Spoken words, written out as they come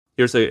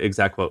Here's the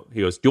exact quote.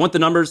 He goes, "Do you want the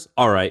numbers?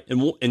 All right.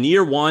 In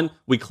year one,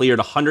 we cleared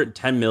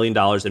 $110 million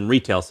in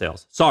retail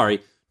sales. Sorry,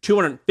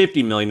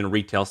 $250 million in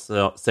retail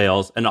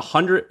sales and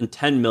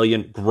 $110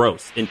 million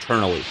gross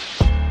internally."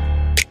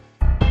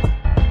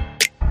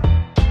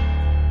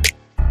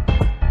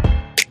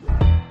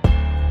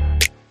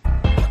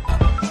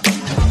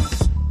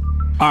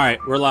 All right,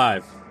 we're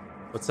live.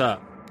 What's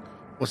up?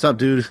 What's up,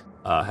 dude?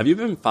 Have you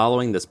been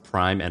following this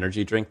Prime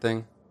energy drink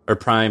thing? Or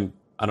Prime,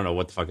 I don't know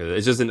what the fuck it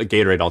is. It's just a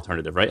Gatorade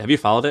alternative, right? Have you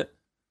followed it?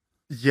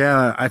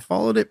 Yeah, I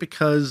followed it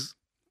because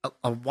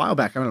a while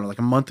back, I don't know, like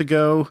a month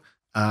ago,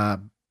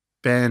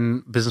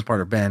 Ben, business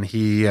partner Ben,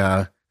 he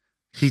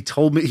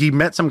told me he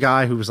met some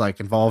guy who was like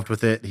involved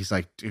with it. He's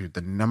like, dude,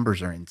 the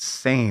numbers are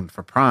insane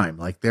for Prime.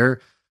 Like they're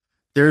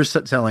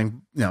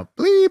selling,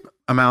 bleep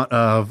amount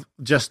of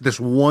just this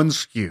one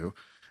SKU.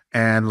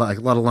 And like,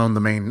 let alone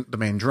the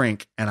main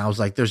drink. And I was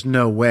like, there's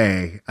no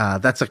way.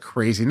 That's a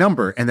crazy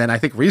number. And then I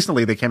think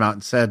recently they came out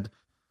and said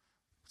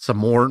some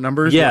more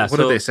numbers. Yeah. What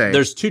did they say?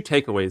 There's two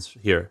takeaways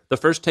here. The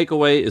first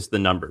takeaway is the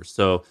numbers.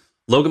 So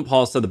Logan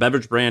Paul said the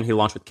beverage brand he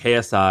launched with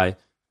KSI.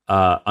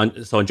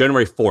 On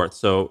January 4th,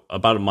 so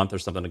about a month or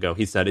something ago,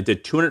 he said it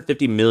did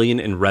 $250 million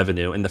in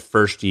revenue in the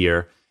first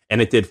year.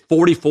 And it did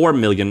 $44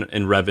 million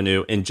in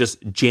revenue in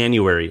just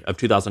January of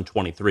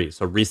 2023.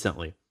 So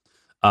recently.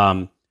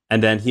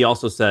 And then he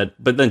also said,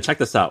 but then check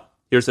this out.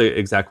 Here's the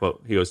exact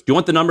quote. He goes, "Do you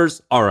want the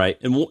numbers? All right.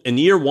 In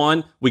year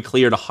one, we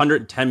cleared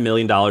 $110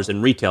 million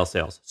in retail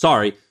sales.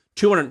 Sorry,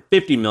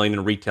 $250 million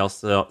in retail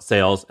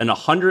sales and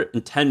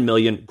 $110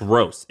 million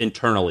gross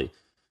internally."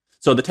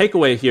 So the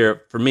takeaway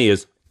here for me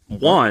is,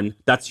 one,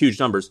 that's huge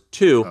numbers.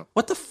 Two,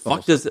 what the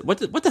fuck what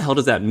the hell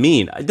does that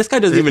mean? This guy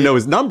doesn't even know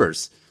his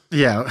numbers.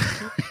 Yeah.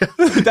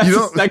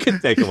 That's second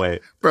takeaway.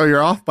 Bro,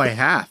 you're off by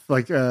half.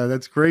 Like,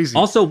 that's crazy.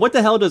 Also, what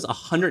the hell does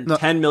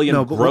 $110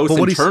 million gross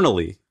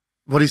internally?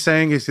 What he's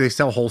saying is they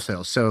sell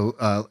wholesale.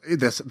 So,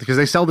 because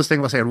they sell this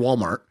thing, let's say, at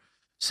Walmart.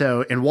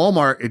 So in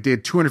Walmart, it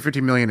did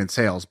 $250 million in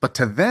sales. But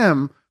to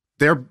them,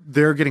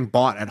 they're getting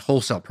bought at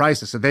wholesale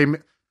prices. So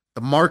the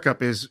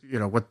markup is,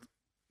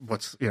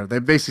 they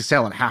basically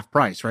sell at half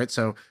price, right?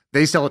 So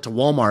they sell it to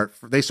Walmart.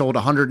 They sold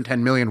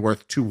 $110 million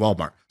worth to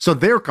Walmart. So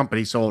their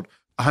company sold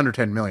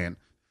 $110 million.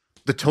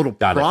 The total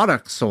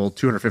product sold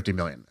 $250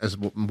 million is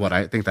what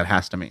I think that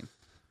has to mean.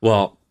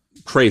 Well,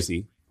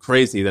 crazy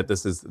that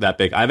this is that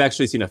big. I've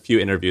actually seen a few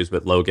interviews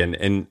with Logan,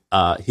 and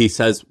he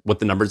says what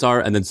the numbers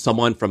are, and then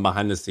someone from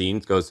behind the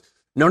scenes goes,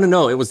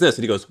 no, it was this.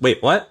 And he goes,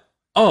 wait, what?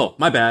 Oh,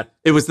 my bad.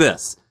 It was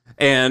this.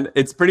 And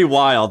it's pretty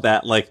wild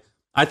that, like,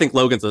 I think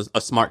Logan's a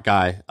smart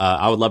guy.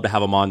 I would love to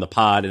have him on the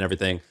pod and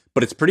everything.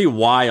 But it's pretty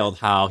wild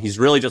how he's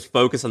really just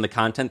focused on the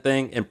content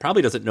thing and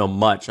probably doesn't know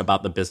much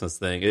about the business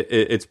thing.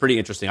 It's pretty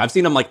interesting. I've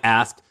seen him like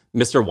ask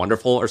Mr.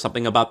 Wonderful or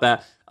something about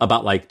that,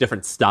 about like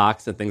different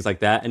stocks and things like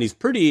that. And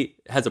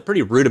has a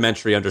pretty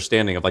rudimentary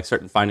understanding of like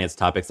certain finance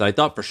topics that I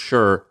thought for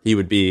sure he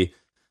would be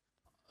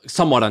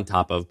somewhat on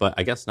top of, but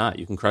I guess not.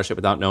 You can crush it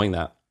without knowing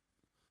that.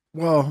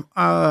 Well,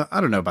 I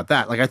don't know about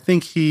that. Like, I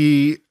think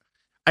he's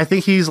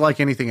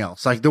like anything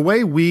else. Like the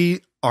way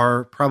we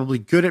are probably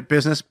good at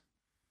business,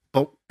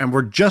 and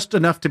we're just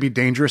enough to be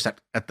dangerous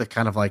at the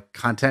kind of like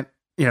content,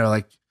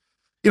 like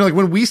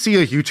when we see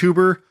a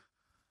YouTuber,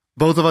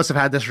 both of us have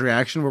had this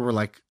reaction where we're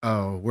like,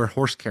 oh, we're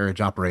horse carriage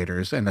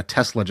operators and a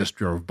Tesla just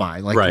drove by.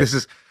 Like This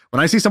is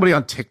when I see somebody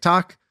on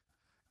TikTok,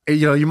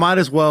 you might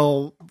as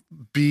well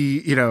be,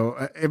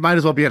 it might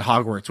as well be at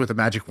Hogwarts with a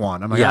magic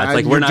wand. I'm like, yeah, it's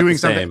like we're not doing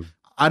something.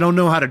 I don't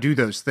know how to do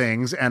those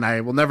things and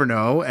I will never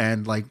know.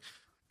 And like,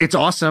 it's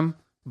awesome,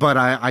 but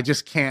I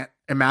just can't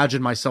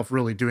imagine myself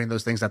really doing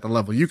those things at the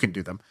level you can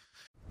do them.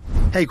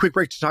 Hey, quick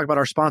break to talk about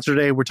our sponsor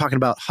today. We're talking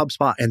about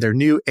HubSpot and their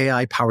new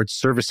AI-powered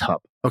Service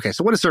Hub. Okay,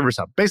 so what is Service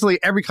Hub? Basically,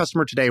 every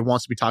customer today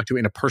wants to be talked to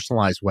in a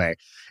personalized way.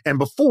 And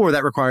before,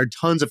 that required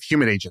tons of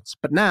human agents.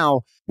 But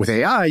now, with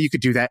AI, you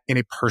could do that in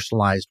a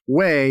personalized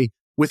way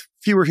with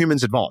fewer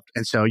humans involved.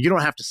 And so you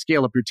don't have to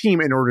scale up your team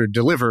in order to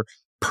deliver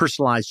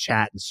personalized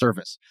chat and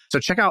service. So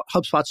check out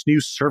HubSpot's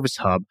new Service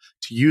Hub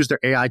to use their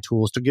AI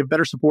tools to give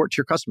better support to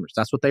your customers.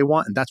 That's what they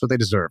want and that's what they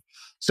deserve.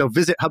 So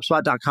visit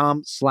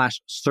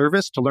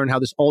HubSpot.com/service to learn how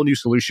this all new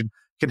solution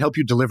can help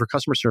you deliver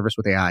customer service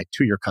with AI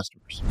to your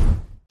customers.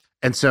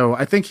 And so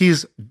I think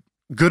he's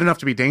good enough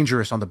to be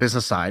dangerous on the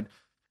business side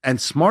and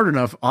smart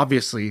enough,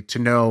 obviously, to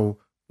know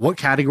what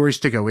categories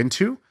to go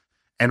into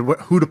and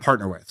who to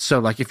partner with. So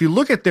like if you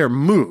look at their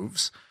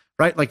moves,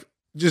 right? Like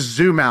just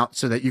zoom out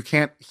so that you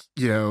can't,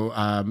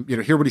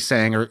 hear what he's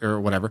saying or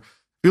whatever. If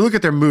you look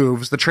at their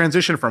moves, the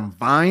transition from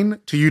Vine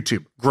to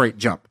YouTube, great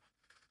jump.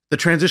 The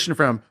transition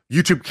from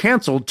YouTube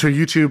canceled to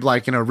YouTube,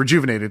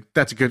 rejuvenated,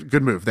 that's a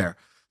good move there.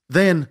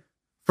 Then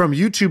from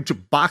YouTube to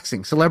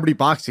boxing, celebrity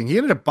boxing, he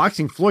ended up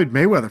boxing Floyd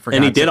Mayweather for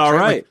and he did all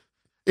right.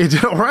 He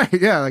did all right,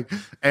 yeah.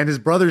 And his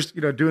brother's,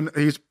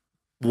 he's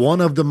one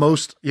of the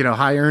most,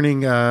 high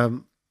earning,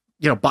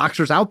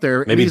 boxers out there.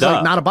 Maybe and he's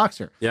not a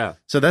boxer. Yeah.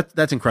 So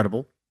that's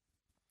incredible.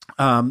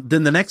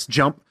 Then the next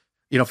jump,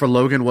 for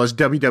Logan was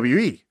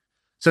WWE.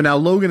 So now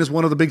Logan is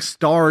one of the big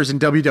stars in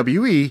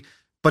WWE,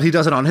 but he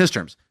does it on his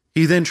terms.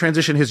 He then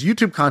transitioned his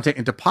YouTube content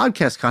into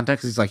podcast content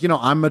because he's like,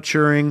 I'm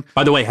maturing.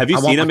 By the way, have you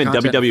seen him in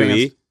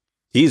WWE?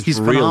 He's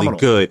really phenomenal.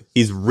 Good.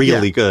 He's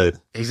really good.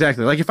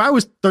 Exactly. Like if I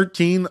was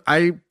 13,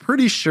 I'm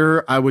pretty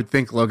sure I would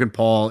think Logan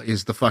Paul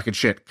is the fucking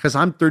shit because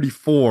I'm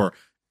 34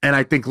 and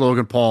I think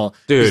Logan Paul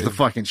is the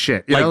fucking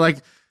shit. You know, like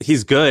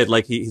he's good.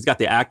 Like he's got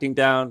the acting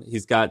down.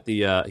 He's got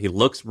the he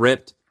looks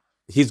ripped.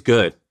 He's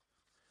good.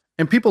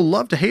 And people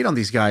love to hate on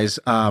these guys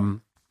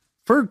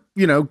for,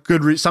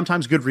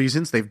 sometimes good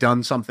reasons. They've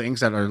done some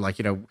things that are like,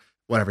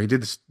 whatever. He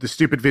did the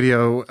stupid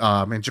video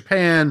in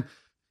Japan.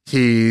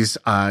 He's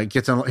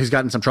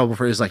gotten some trouble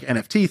for his like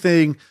NFT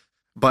thing,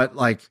 but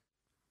like,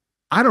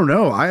 I don't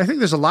know. I think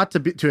there's a lot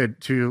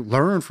to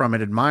learn from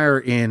and admire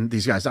in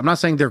these guys. I'm not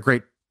saying they're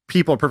great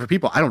people, perfect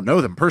people. I don't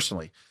know them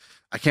personally.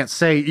 I can't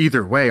say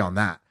either way on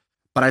that,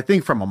 but I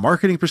think from a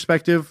marketing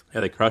perspective,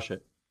 they crush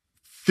it.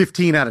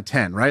 15 out of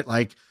 10, right?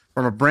 Like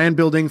from a brand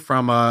building,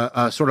 from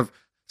a sort of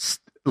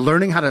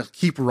learning how to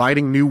keep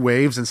riding new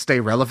waves and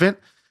stay relevant.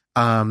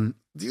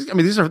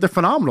 They're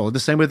phenomenal in the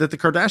same way that the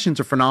Kardashians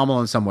are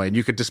phenomenal in some way. And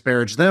you could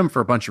disparage them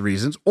for a bunch of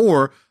reasons,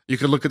 or you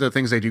could look at the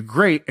things they do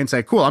great and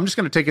say, cool, I'm just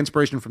going to take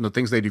inspiration from the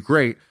things they do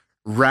great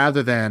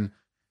rather than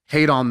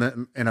hate on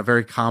them in a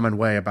very common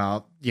way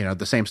about,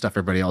 the same stuff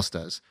everybody else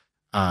does.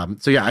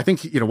 So yeah, I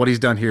think, what he's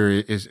done here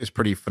is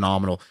pretty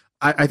phenomenal.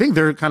 I think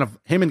they're kind of,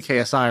 him and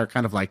KSI are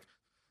kind of like,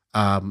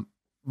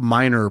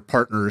 minor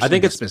partners. I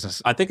think it's business.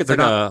 I think it's like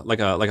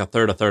a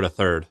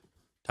third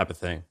type of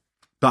thing.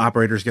 The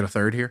operators get a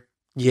third here.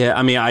 Yeah,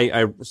 I mean,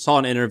 I saw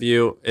an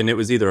interview and it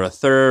was either a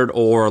third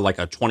or like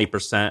a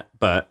 20%,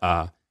 but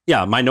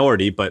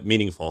minority but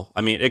meaningful.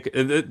 I mean,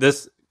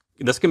 this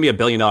can be $1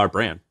 billion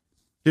brand.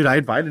 Dude, I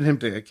invited him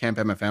to Camp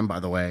MFM, by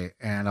the way,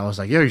 and I was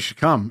like, "Yo, you should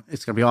come.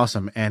 It's gonna be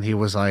awesome." And he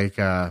was like,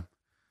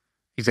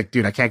 he's like,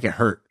 dude, I can't get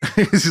hurt.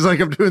 He's like,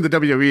 I'm doing the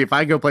WWE. If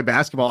I go play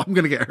basketball, I'm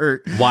going to get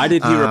hurt. Why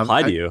did he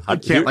reply to you? I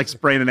can't like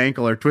sprain an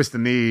ankle or twist a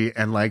knee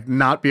and like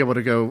not be able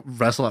to go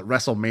wrestle at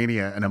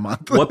WrestleMania in a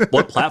month.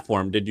 What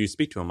platform did you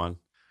speak to him on?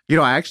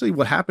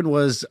 What happened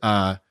was,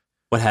 I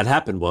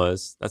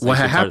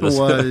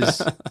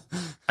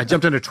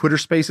jumped into Twitter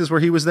Spaces where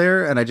he was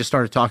there and I just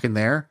started talking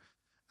there.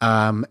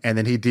 And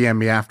then he DM'd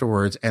me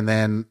afterwards. And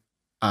then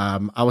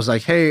I was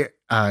like, hey,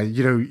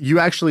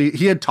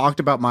 he had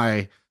talked about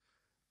my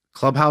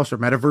Clubhouse or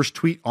Metaverse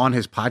tweet on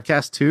his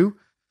podcast too.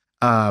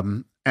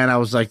 And I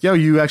was like, yo,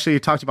 you actually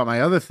talked about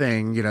my other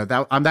thing,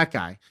 that I'm that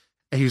guy.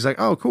 And he was like,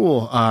 oh,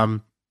 cool.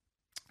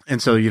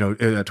 And so,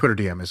 Twitter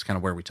DM is kind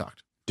of where we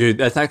talked. Dude,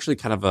 that's actually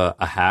kind of a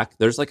hack.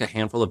 There's like a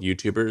handful of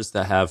YouTubers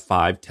that have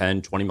 5,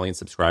 10, 20 million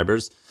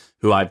subscribers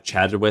who I've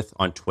chatted with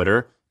on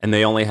Twitter, and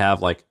they only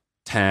have like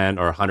 10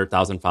 or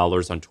 100,000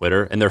 followers on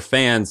Twitter, and their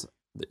fans,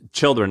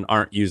 children,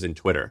 aren't using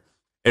Twitter.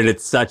 And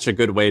it's such a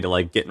good way to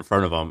like get in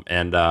front of them.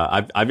 And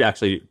I've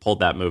actually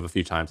pulled that move a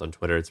few times on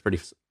Twitter. It's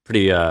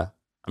pretty.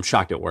 I'm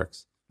shocked it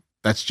works.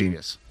 That's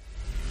genius.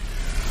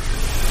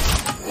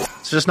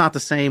 It's just not the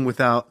same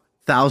without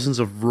thousands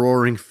of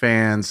roaring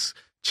fans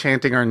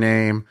chanting our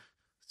name,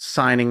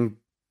 signing,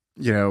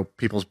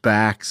 people's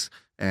backs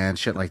and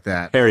shit like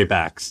that. Hairy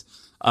backs.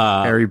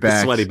 Hairy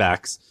backs. Sweaty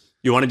backs.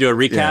 You want to do a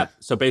recap? Yeah.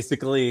 So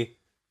basically,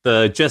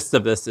 the gist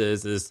of this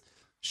is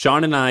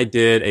Sean and I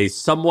did a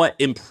somewhat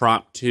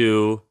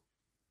impromptu, it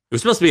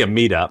was supposed to be a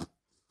meetup,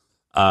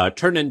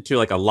 turned into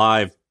like a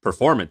live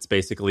performance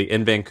basically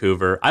in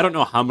Vancouver. I don't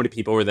know how many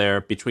people were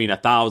there, between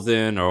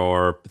 1,000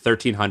 or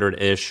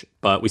 1,300-ish,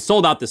 but we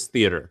sold out this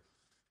theater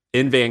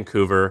in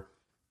Vancouver.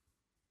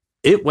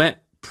 It went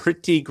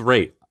pretty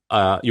great.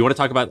 You want to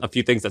talk about a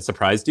few things that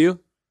surprised you?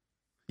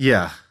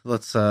 Yeah,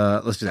 let's do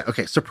that.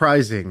 Okay,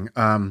 surprisingly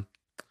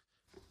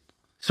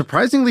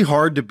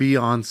hard to be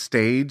on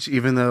stage,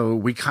 even though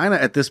we kind of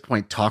at this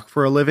point talk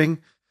for a living.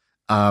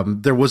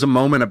 There was a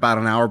moment about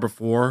an hour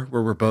before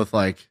where we're both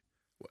like,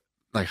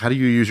 how do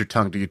you use your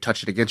tongue? Do you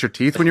touch it against your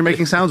teeth when you're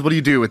making sounds? What do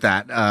you do with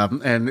that?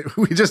 And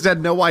we just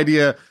had no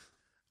idea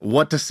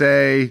what to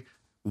say.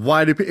 It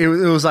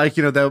was like,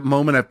 the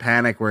moment of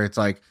panic where it's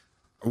like,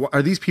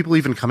 are these people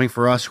even coming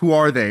for us? Who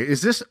are they?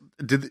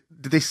 Did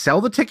they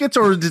sell the tickets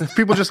or did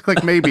people just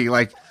click maybe?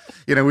 Like,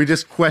 we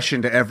just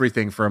questioned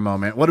everything for a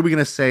moment. What are we going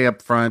to say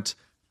up front?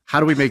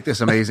 How do we make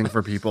this amazing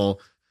for people?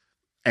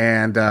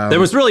 And there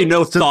was really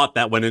no thought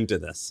that went into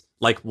this.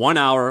 Like 1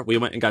 hour, we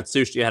went and got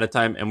sushi ahead of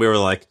time, and we were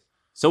like,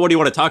 so what do you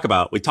want to talk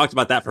about? We talked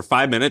about that for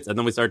 5 minutes, and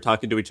then we started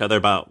talking to each other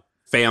about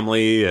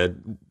family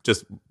and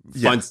just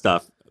fun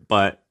stuff.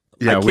 But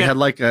yeah, we had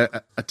like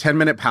a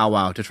 10-minute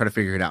powwow to try to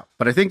figure it out.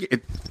 But I think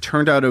it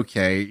turned out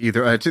okay.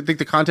 I think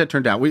the content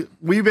turned out.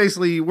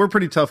 We're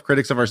pretty tough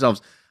critics of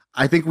ourselves.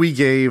 I think we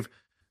gave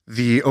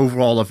the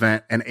overall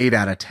event an 8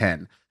 out of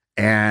 10.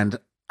 And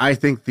I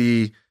think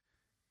it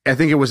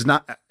was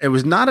not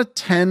a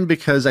 10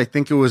 because I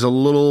think it was a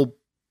little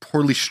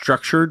poorly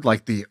structured.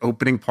 Like the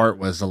opening part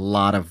was a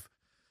lot of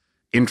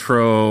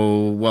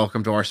intro,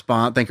 welcome to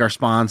thank our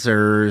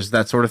sponsors,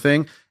 that sort of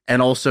thing.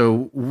 And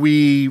also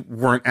we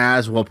weren't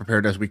as well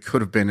prepared as we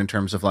could have been in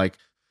terms of like,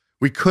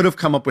 we could have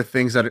come up with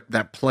things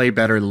that play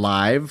better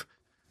live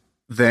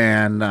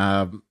than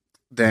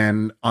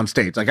than on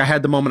stage. Like I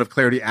had the moment of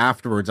clarity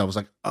afterwards. I was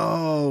like,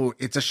 oh,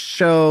 it's a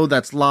show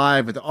that's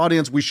live with the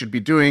audience. We should be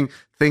doing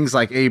things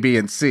like A, B,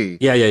 and C.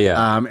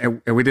 Yeah.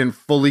 And we didn't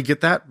fully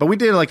get that, but we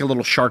did like a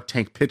little Shark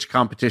Tank pitch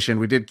competition.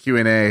 We did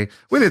Q&A.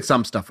 We did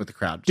some stuff with the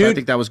crowd. So I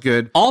think that was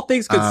good. All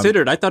things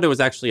considered, I thought it was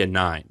actually a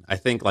 9. I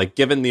think like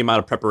given the amount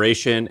of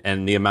preparation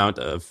and the amount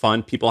of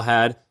fun people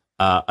had,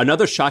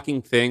 another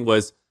shocking thing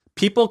was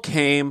people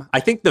came.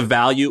 I think the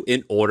value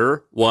in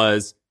order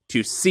was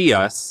to see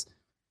us,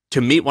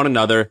 to meet one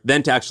another,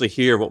 then to actually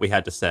hear what we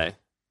had to say.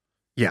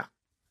 Yeah,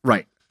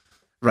 right,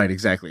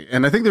 exactly.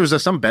 And I think there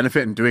was some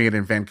benefit in doing it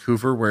in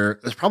Vancouver, where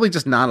there's probably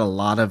just not a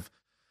lot of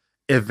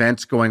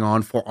events going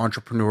on for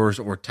entrepreneurs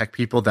or tech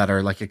people that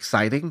are like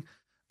exciting.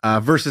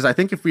 Versus, I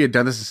think if we had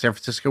done this in San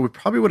Francisco, we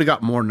probably would have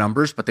got more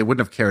numbers, but they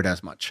wouldn't have cared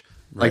as much.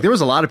 Right. Like there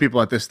was a lot of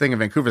people at this thing in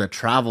Vancouver that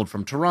traveled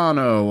from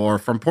Toronto or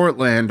from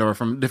Portland or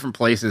from different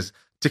places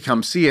to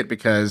come see it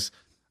because,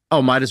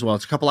 might as well.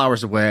 It's a couple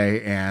hours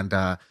away, and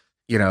there's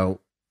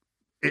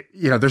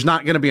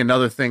not going to be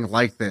another thing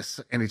like this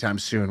anytime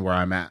soon where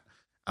I'm at.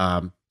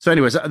 So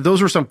anyways,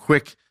 those were some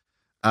quick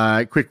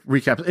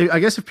recaps. I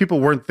guess if people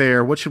weren't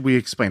there, what should we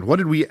explain? What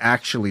did we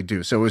actually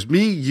do? So it was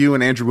me, you,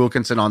 and Andrew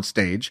Wilkinson on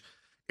stage.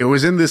 It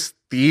was in this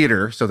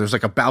theater. So there's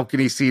like a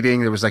balcony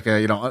seating. There was like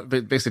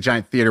basically a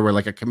giant theater where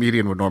like a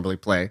comedian would normally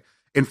play.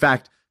 In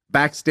fact,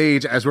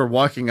 backstage as we're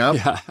walking up,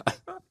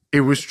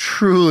 it was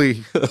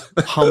truly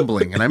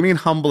humbling. And I mean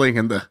humbling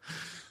in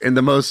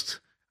the most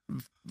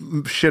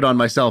shit on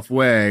myself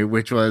way,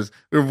 which was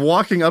we were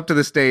walking up to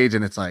the stage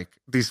and it's like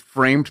these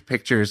framed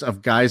pictures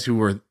of guys who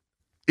were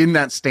in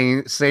that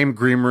same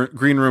green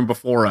room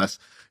before us.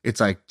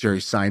 It's like Jerry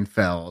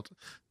Seinfeld,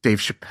 Dave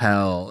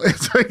Chappelle.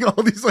 It's like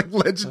all these like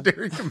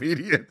legendary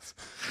comedians.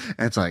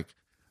 And it's like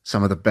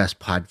some of the best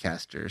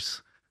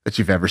podcasters that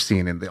you've ever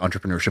seen in the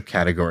entrepreneurship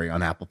category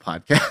on Apple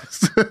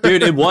Podcasts.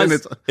 Dude, it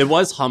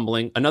was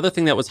humbling. Another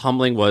thing that was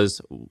humbling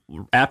was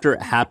after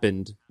it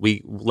happened,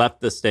 we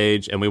left the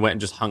stage and we went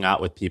and just hung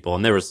out with people.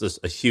 And there was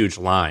a huge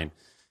line.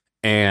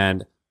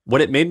 And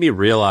what it made me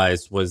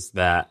realize was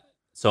that,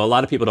 so a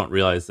lot of people don't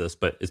realize this,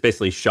 but it's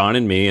basically Sean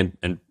and me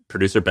and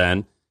producer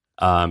Ben,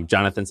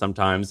 Jonathan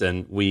sometimes,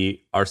 and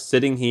we are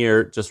sitting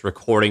here just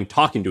recording,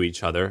 talking to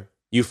each other.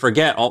 We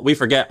forget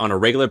on a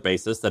regular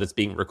basis that it's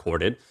being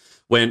recorded.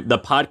 When the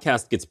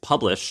podcast gets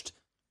published,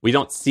 we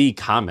don't see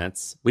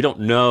comments. We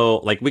don't know,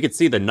 like we could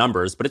see the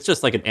numbers, but it's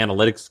just like an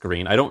analytics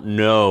screen. I don't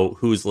know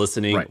who's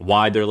listening, right,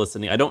 why they're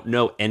listening. I don't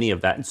know any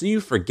of that. And so you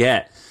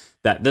forget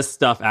that this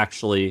stuff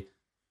actually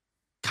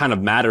kind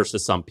of matters to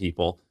some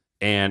people.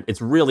 And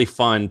it's really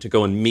fun to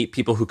go and meet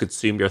people who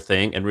consume your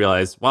thing and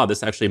realize, wow,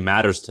 this actually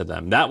matters to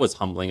them. That was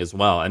humbling as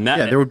well. And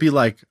there would be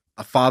like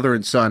a father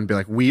and son be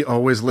like, we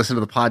always listen to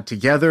the pod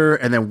together,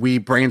 and then we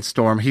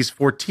brainstorm. He's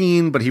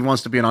 14, but he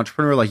wants to be an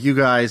entrepreneur like you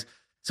guys.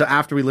 So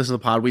after we listen to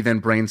the pod, we then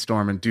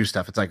brainstorm and do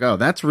stuff. It's like, oh,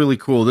 that's really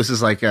cool. This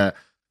is like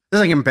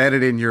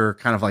embedded in your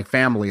kind of like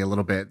family a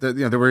little bit.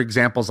 There were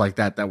examples like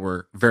that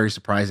were very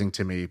surprising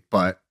to me,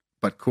 but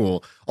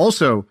cool.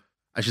 Also,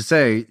 I should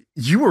say,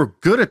 you were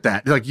good at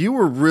that. Like, you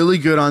were really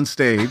good on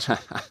stage.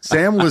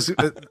 Sam was,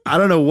 I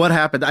don't know what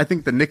happened. I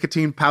think the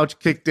nicotine pouch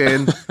kicked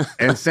in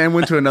and Sam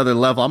went to another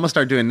level. I'm going to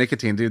start doing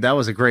nicotine, dude. That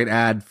was a great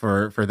ad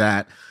for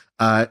that.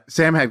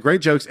 Sam had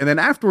great jokes. And then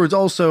afterwards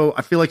also,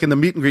 I feel like in the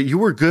meet and greet, you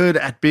were good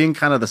at being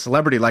kind of the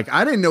celebrity. Like,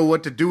 I didn't know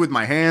what to do with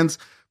my hands.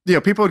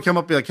 People would come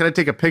up and be like, can I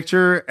take a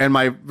picture? And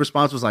my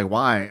response was like,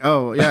 why?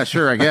 Oh, yeah,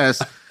 sure, I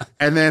guess.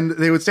 And then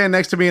they would stand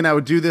next to me and I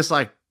would do this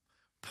like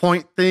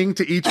point thing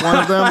to each one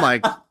of them,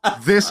 like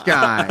this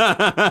guy.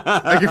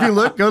 Like if you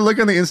go look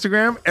on the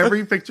Instagram,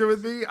 every picture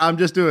with me, I'm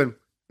just doing,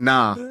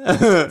 nah,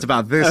 it's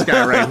about this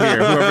guy right here,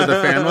 whoever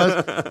the fan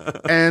was.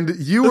 And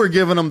you were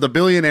giving them the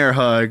billionaire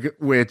hug,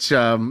 which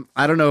I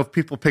don't know if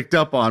people picked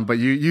up on, but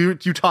you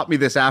taught me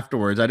this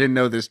afterwards. I didn't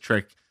know this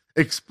trick.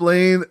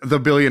 Explain the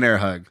billionaire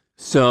hug.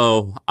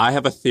 So I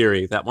have a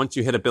theory that once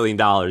you hit $1 billion,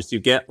 you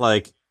get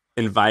like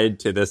invited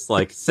to this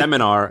like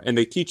seminar and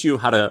they teach you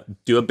how to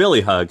do a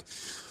billy hug,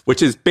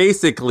 which is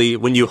basically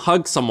when you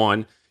hug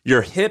someone,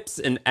 your hips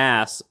and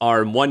ass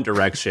are in one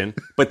direction,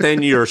 but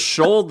then your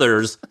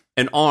shoulders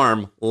and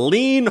arm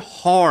lean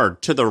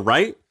hard to the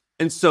right.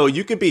 And so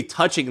you could be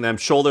touching them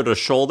shoulder to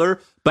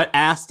shoulder, but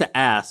ass to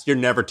ass, you're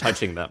never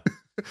touching them.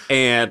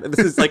 And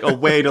this is like a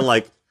way to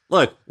like,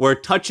 look, we're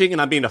touching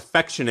and I'm being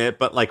affectionate,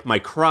 but like my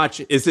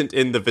crotch isn't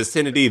in the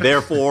vicinity.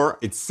 Therefore,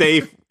 it's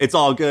safe. It's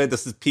all good.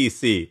 This is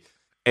PC.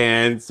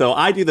 And so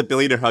I do the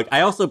billionaire hug.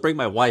 I also bring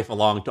my wife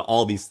along to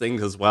all these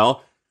things as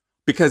well,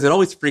 because it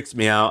always freaks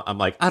me out. I'm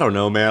like, I don't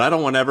know, man. I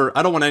don't want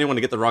anyone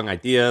to get the wrong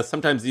idea.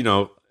 Sometimes,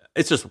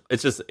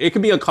 it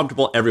can be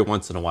uncomfortable every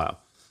once in a while.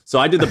 So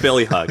I do the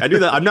Billy hug.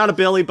 I'm not a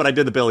Billy, but I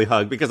did the Billy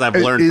hug because I've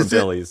learned from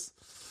Billies.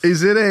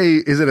 Is it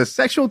a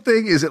sexual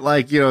thing? Is it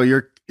like,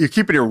 you're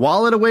keeping your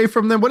wallet away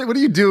from them? What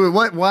do you do?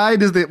 Why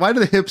do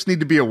the hips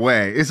need to be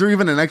away? Is there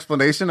even an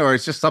explanation, or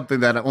it's just something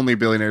that only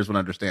billionaires would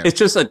understand? It's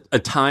just a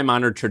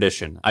time-honored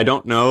tradition. I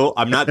don't know.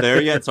 I'm not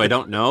there yet, so I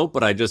don't know,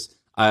 but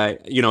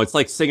it's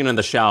like singing in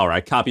the shower.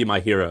 I copy my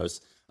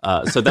heroes.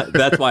 So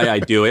that's why I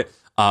do it.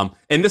 And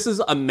this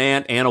is a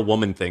man and a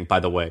woman thing, by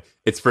the way.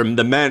 It's from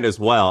the men as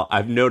well.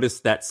 I've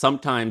noticed that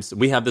sometimes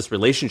we have this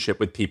relationship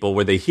with people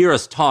where they hear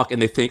us talk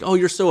and they think, oh,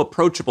 you're so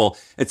approachable.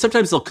 And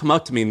sometimes they'll come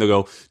up to me and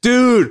they'll go,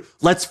 dude,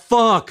 let's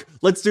fuck.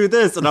 Let's do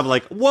this. And I'm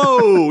like,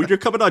 whoa, you're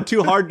coming on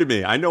too hard to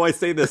me. I know I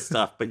say this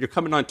stuff, but you're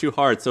coming on too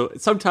hard. So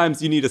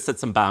sometimes you need to set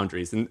some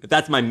boundaries. And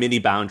that's my mini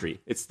boundary.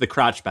 It's the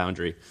crotch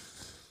boundary.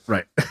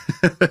 Right.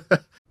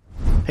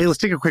 Hey, let's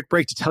take a quick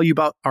break to tell you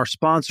about our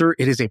sponsor.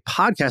 It is a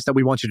podcast that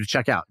we want you to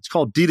check out. It's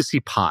called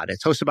D2C Pod.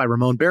 It's hosted by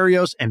Ramon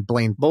Barrios and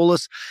Blaine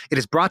Bolus. It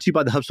is brought to you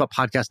by the HubSpot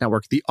Podcast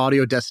Network, the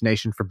audio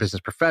destination for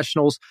business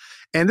professionals.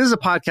 And this is a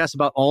podcast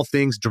about all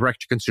things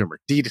direct to consumer,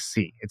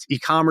 D2C. It's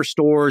e-commerce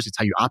stores. It's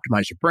how you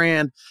optimize your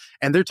brand.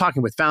 And they're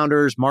talking with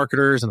founders,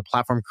 marketers, and the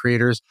platform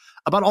creators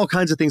about all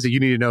kinds of things that you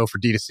need to know for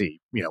D2C.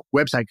 You know,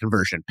 website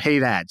conversion,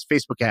 paid ads,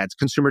 Facebook ads,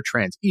 consumer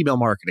trends, email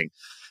marketing.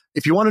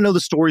 If you want to know the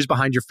stories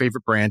behind your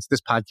favorite brands, this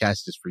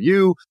podcast is for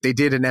you. They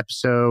did an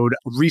episode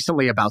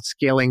recently about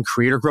scaling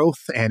creator growth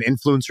and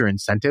influencer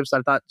incentives that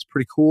I thought was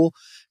pretty cool.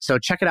 So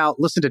check it out.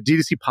 Listen to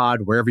D2C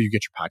Pod wherever you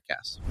get your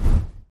podcasts.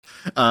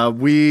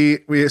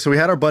 So we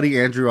had our buddy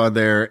Andrew on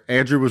there.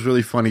 Andrew was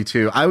really funny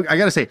too. I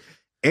got to say,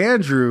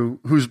 Andrew,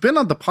 who's been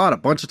on the pod a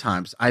bunch of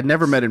times, I'd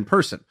never met in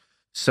person.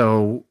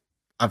 So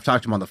I've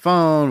talked to him on the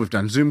phone. We've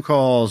done Zoom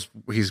calls.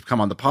 He's come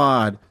on the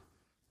pod.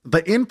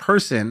 But in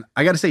person,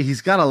 I got to say, he's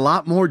got a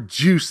lot more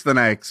juice than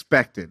I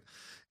expected.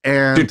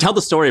 And dude, tell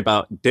the story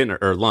about dinner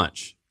or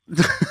lunch.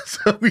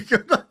 so we go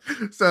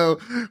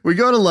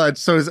to lunch.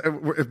 So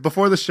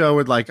before the show,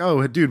 we're like,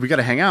 oh, dude, we got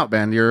to hang out,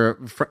 man.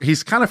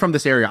 He's kind of from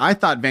this area. I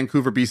thought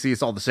Vancouver, BC,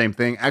 it's all the same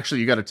thing.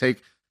 Actually, you got to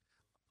take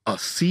a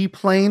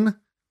seaplane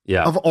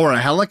or a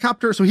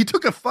helicopter. So he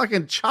took a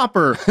fucking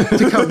chopper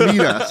to come meet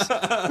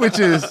us, which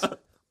is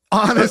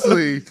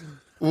honestly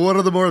one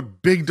of the more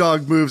big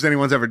dog moves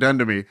anyone's ever done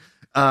to me.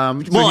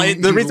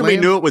 The reason we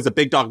knew it was a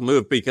big dog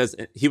move because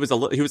he was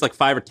like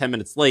 5 or 10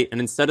 minutes late, and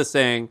instead of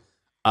saying,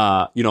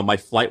 my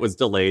flight was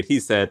delayed,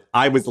 he said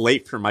I was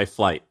late for my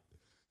flight,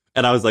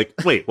 and I was like,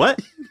 wait, what?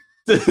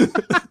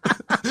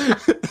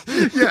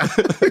 yeah,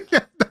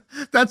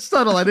 that's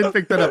subtle. I didn't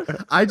pick that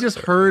up. I just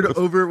heard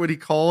over when he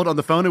called on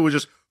the phone. It was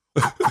just,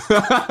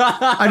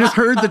 I just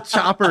heard the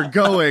chopper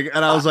going,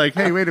 and I was like,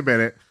 hey, wait a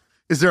minute,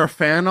 is there a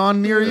fan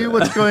on near you?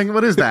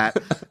 What is that?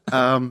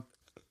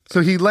 So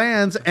he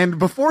lands, and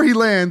before he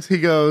lands, he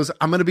goes,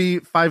 I'm going to be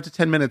 5 to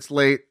 10 minutes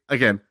late.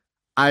 Again,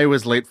 I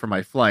was late for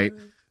my flight.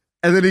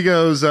 And then he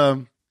goes,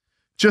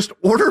 just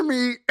order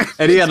me.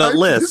 And he had a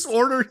list. Just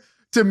order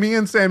to me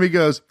and Sam. He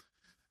goes,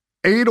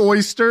 8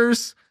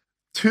 oysters,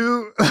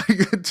 2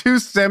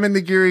 salmon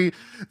nigiri,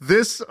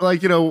 this,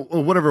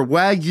 whatever,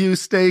 Wagyu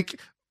steak,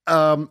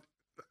 a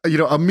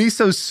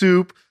miso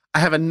soup. I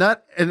have a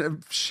nut and a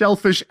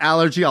shellfish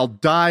allergy. I'll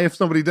die if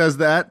somebody does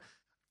that.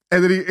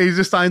 And then he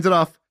just signs it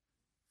off.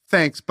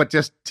 Thanks, but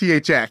just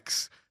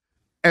THX.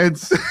 And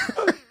so,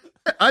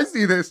 I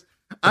see this.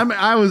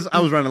 I was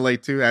running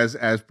late too, as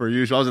per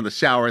usual. I was in the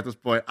shower at this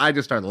point. I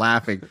just started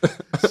laughing.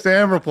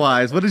 Sam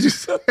replies, "What did you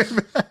say?"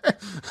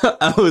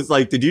 I was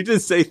like, "Did you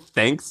just say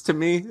thanks to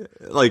me?"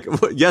 Like,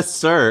 yes,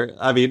 sir.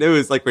 I mean, it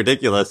was like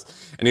ridiculous.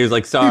 And he was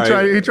like,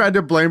 "Sorry." He tried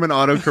to blame an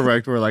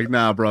autocorrect. We're like,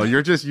 "Nah, bro,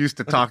 you're just used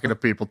to talking to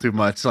people too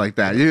much like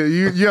that.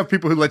 You have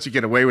people who let you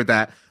get away with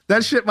that.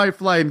 That shit might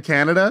fly in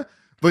Canada."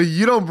 But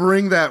you don't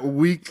bring that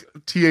weak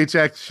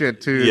THX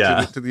shit to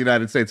the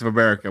United States of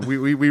America.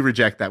 We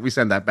reject that. We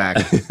send that back.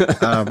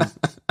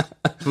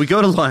 So we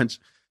go to lunch,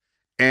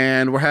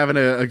 and we're having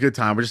a good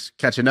time. We're just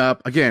catching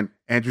up. Again,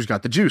 Andrew's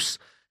got the juice.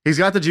 He's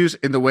got the juice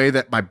in the way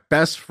that my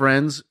best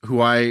friends,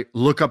 who I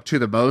look up to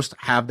the most,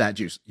 have that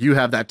juice. You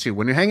have that too.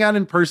 When you hang out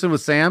in person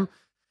with Sam,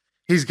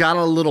 he's got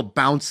a little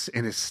bounce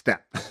in his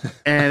step.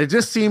 And it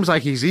just seems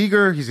like he's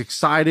eager. He's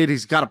excited.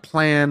 He's got a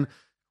plan.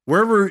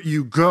 Wherever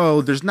you go,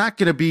 it's not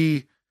going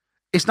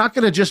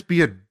to just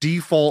be a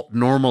default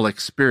normal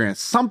experience.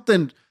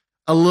 Something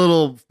a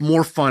little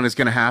more fun is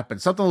going to happen.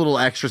 Something a little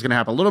extra is going to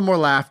happen. A little more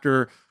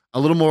laughter, a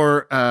little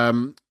more,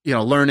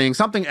 learning.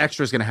 Something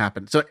extra is going to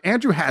happen. So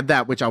Andrew had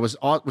that, which was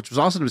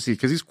awesome to see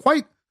because he's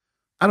quite,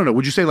 I don't know,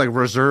 would you say like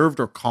reserved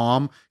or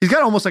calm? He's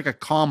got almost like a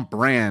calm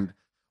brand,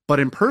 but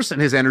in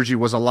person, his energy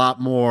was a lot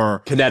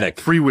more kinetic,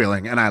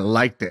 freewheeling, and I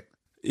liked it.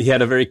 He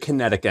had a very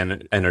kinetic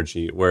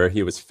energy where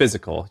he was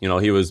physical.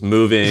 He was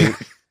moving.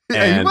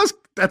 Yeah, he was.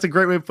 That's a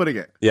great way of putting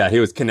it. Yeah, he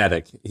was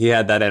kinetic. He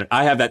had that.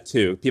 I have that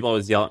too. People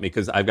always yell at me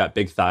because I've got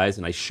big thighs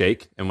and I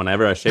shake. And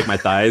whenever I shake my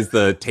thighs,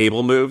 the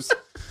table moves.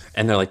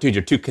 And they're like, dude,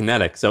 you're too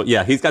kinetic. So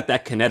yeah, he's got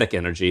that kinetic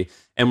energy.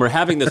 And we're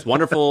having this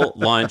wonderful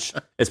lunch.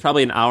 It's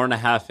probably an hour and a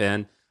half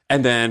in.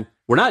 And then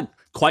we're not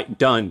quite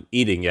done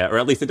eating yet, or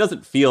at least it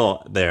doesn't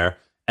feel there.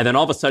 And then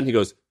all of a sudden he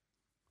goes,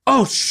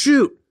 oh,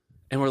 shoot.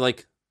 And we're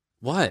like,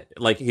 what?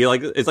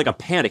 It's like a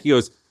panic. He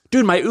goes,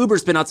 dude, my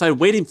Uber's been outside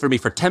waiting for me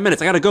for 10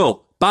 minutes. I got to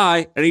go.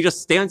 Bye. And he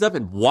just stands up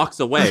and walks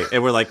away.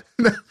 And we're like...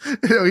 No,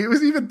 he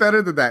was even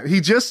better than that.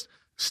 He just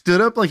stood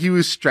up like he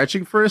was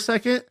stretching for a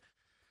second.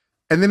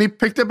 And then he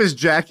picked up his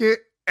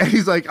jacket and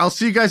he's like, I'll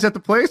see you guys at the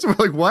place. And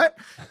we're like, what?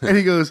 And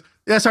he goes,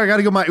 Yeah, sorry, I got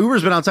to go. My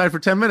Uber's been outside for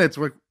 10 minutes.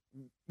 We're like,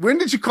 when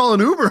did you call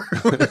an Uber?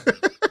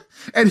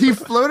 And he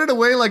floated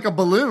away like a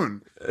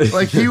balloon.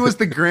 Like he was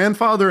the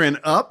grandfather in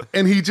Up,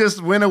 and he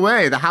just went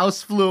away. The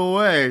house flew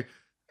away.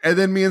 And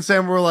then me and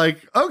Sam were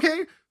like,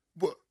 okay.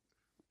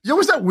 Yo,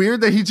 was that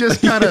weird that he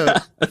just kind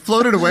of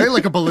floated away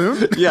like a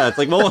balloon? Yeah, it's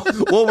like,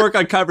 we'll work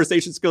on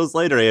conversation skills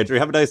later, Andrew.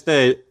 Have a nice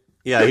day.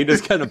 Yeah, he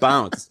just kind of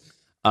bounced.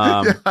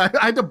 Yeah, I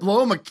had to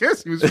blow him a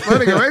kiss. He was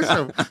floating away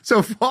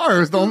so far. It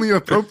was the only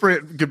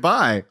appropriate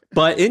goodbye.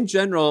 But in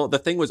general, the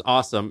thing was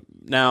awesome.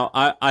 Now,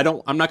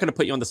 I'm not going to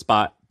put you on the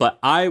spot, but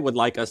I would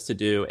like us to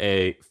do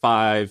a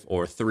 5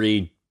 or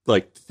 3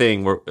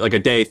 thing where like a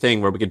day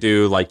thing where we could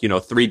do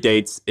 3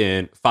 dates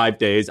in 5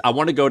 days. I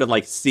want to go to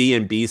like C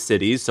and B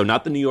cities, so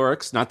not the New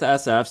Yorks, not the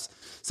SFs,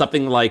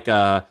 something like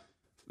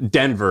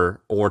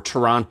Denver or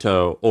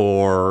Toronto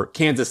or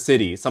Kansas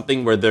City,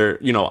 something where they're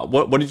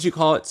what did you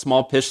call it?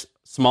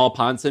 Small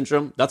pond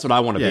syndrome. That's what I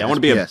want to be. I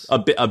want to be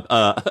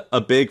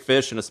a big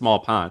fish in a small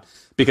pond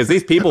because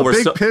these people were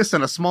big piss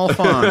in a small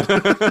pond.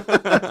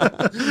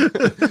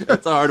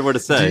 That's a hard word to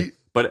say.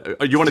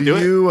 But you want to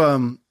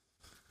do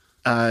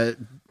it?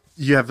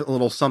 You have a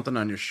little something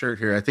on your shirt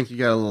here. I think you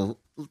got a little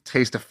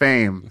taste of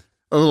fame,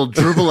 a little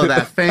dribble of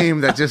that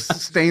fame that just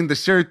stained the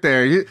shirt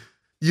there.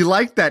 You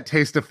liked that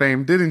taste of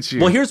fame, didn't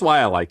you? Well, here's why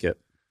I like it.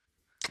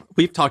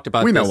 We've talked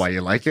about We know why you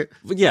like it.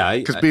 Yeah.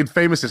 Because being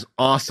famous is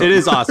awesome. It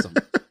is awesome,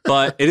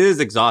 but it is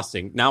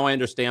exhausting. Now I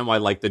understand why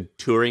the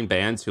touring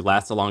bands who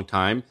last a long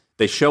time,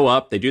 they show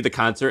up, they do the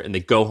concert, and they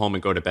go home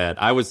and go to bed.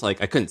 I was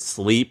like, I couldn't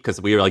sleep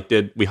because we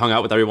hung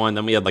out with everyone.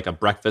 Then we had a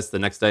breakfast the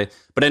next day.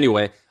 But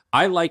anyway,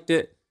 I liked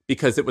it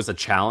because it was a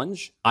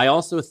challenge. I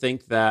also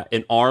think that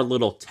in our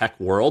little tech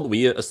world,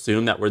 we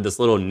assume that we're this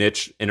little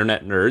niche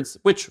internet nerds,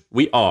 which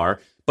we are,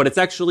 but it's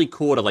actually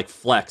cool to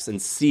flex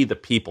and see the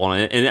people.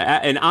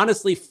 And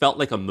honestly felt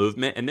like a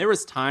movement. And there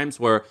was times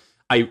where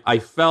I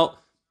felt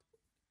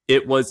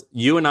it was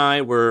you and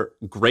I were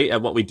great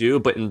at what we do,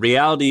 but in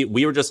reality,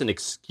 we were just an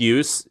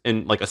excuse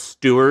and a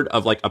steward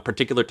of a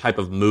particular type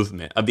of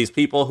movement of these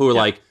people who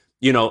are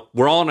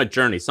we're all on a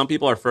journey. Some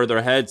people are further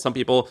ahead. Some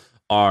people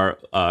are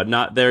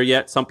not there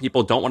yet. Some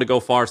people don't want to go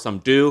far. Some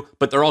do,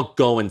 but they're all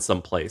going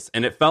someplace.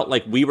 And it felt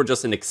like we were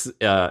just an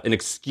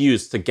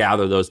excuse to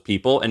gather those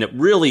people. And it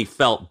really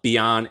felt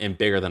beyond and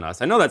bigger than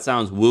us. I know that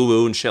sounds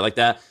woo-woo and shit like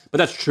that, but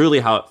that's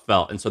truly how it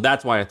felt. And so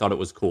that's why I thought it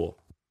was cool.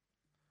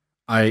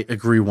 I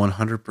agree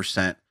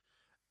 100%.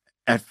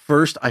 At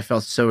first, I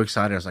felt so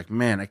excited. I was like,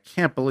 man, I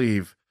can't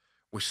believe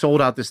we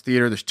sold out this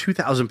theater. There's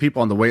 2,000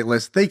 people on the wait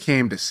list. They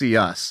came to see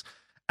us.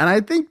 And I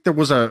think there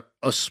was a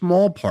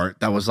small part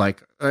that was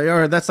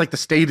or that's the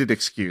stated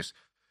excuse.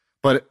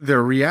 But the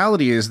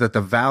reality is that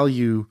the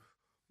value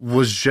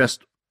was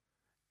just,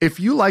 if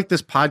you like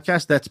this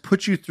podcast, that's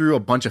put you through a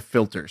bunch of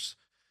filters.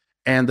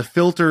 And the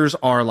filters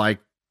are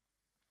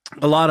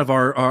a lot of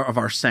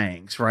our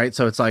sayings, right?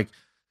 So it's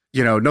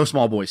no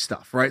small boy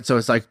stuff, right? So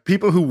it's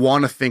people who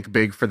want to think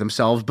big for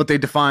themselves, but they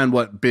define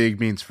what big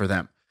means for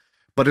them.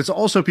 But it's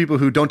also people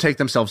who don't take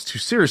themselves too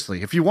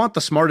seriously. If you want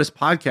the smartest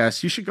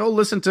podcast, you should go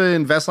listen to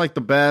Invest Like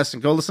the Best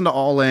and go listen to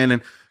All In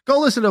and go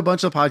listen to a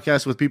bunch of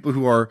podcasts with people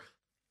who are,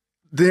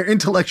 their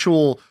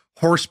intellectual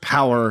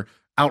horsepower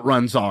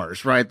outruns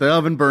ours, right? The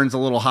oven burns a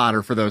little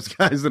hotter for those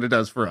guys than it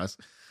does for us.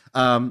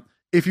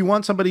 If you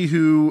want somebody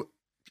who,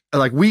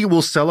 we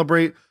will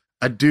celebrate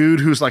a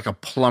dude who's a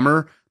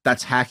plumber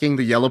that's hacking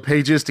the yellow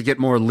pages to get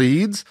more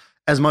leads,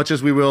 as much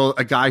as we will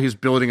a guy who's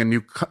building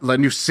a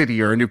new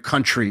city or a new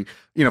country,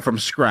 from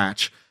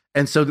scratch.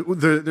 And so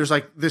there's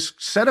this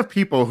set of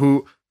people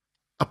who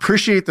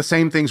appreciate the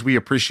same things we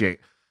appreciate.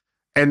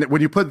 And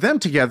when you put them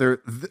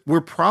together,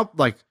 we're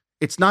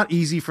it's not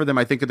easy for them,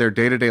 I think, in their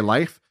day-to-day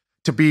life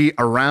to be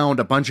around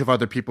a bunch of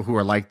other people who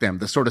are like them,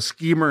 the sort of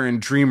schemer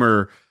and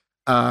dreamer,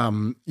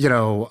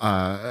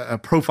 a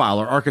profile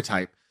or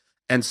archetype.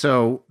 And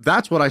so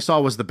that's what I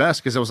saw was the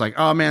best, because it was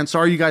oh man,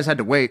 sorry you guys had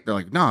to wait.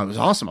 They're no, it was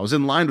awesome. I was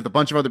in line with a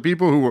bunch of other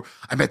people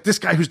I met this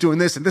guy who's doing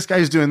this and this guy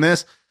who's doing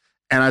this.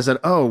 And I said,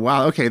 oh,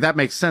 wow, okay, that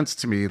makes sense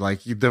to me.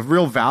 The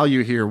real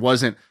value here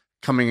wasn't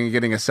coming and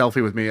getting a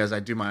selfie with me as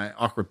I do my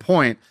awkward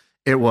point.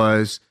 It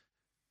was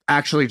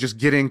actually just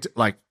getting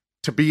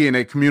to be in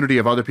a community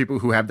of other people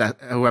who have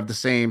the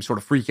same sort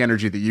of freak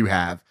energy that you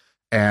have.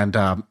 And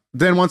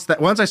then once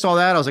I saw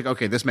that, I was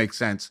okay, this makes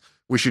sense.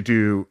 We should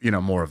do,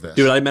 more of this.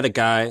 Dude, I met a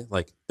guy,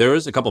 there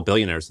was a couple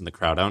billionaires in the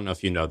crowd. I don't know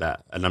if you know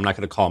that, and I'm not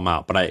going to call them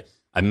out, but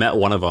I met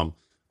one of them,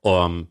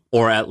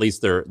 or at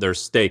least their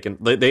stake, and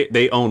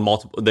they own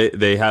multiple,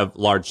 they have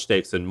large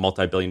stakes in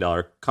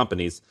multi-billion-dollar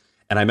companies.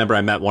 And I remember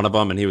I met one of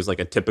them, and he was a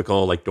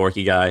typical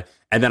dorky guy.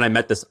 And then I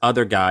met this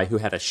other guy who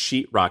had a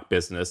sheetrock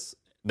business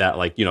that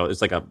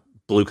it's a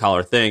blue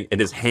collar thing, and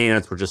his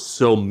hands were just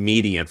so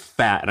meaty and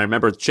fat. And I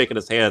remember shaking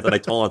his hand, and I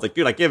told him, I was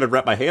dude, I can't even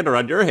wrap my hand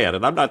around your hand,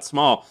 and I'm not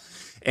small.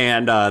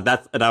 And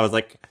I was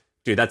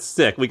dude, that's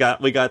sick. We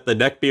got the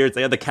neck beards.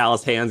 They had the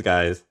callous hands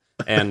guys.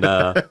 And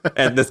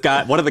and this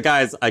guy, one of the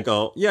guys, I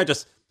go, yeah,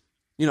 just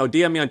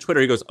DM me on Twitter.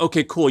 He goes,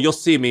 okay, cool. You'll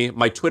see me.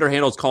 My Twitter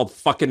handle is called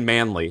fucking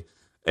manly.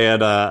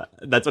 And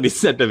that's what he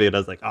said to me. And I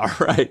was like, all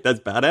right, that's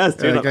badass,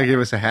 dude. I gotta give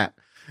us a hat.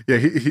 Yeah,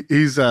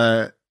 he's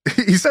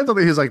he said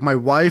something. He's like, my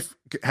wife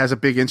has a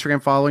big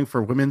Instagram following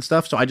for women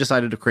stuff, so I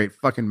decided to create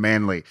fucking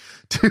Manly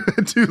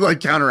to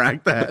like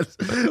counteract that.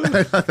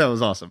 I thought that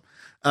was awesome.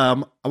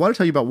 I want to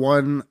tell you about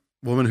one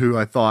woman who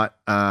I thought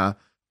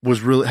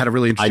was really had a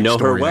really interesting. I know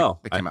story her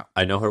well. That came out.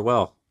 I know her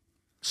well.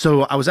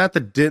 So I was at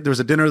there was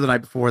a dinner the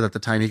night before that the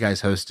Tiny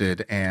Guys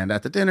hosted, and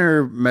at the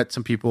dinner met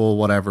some people.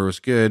 Whatever, it was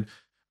good.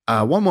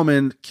 One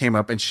woman came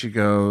up and she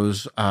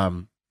goes,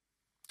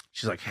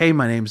 she's like, "Hey,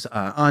 my name's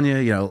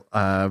Anya.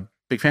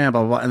 Big fan,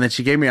 blah blah blah." And then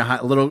she gave me a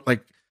little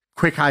like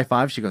quick high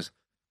five. She goes,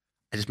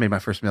 "I just made my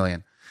first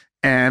million."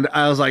 And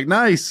I was like,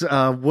 "Nice.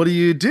 What do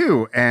you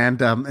do?"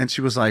 And she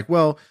was like,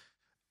 "Well,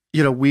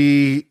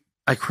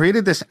 I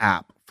created this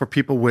app for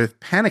people with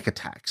panic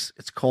attacks.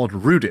 It's called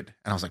Rooted."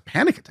 And I was like,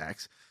 "Panic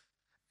attacks?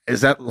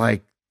 Is that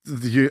like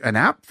an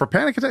app for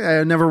panic attack?"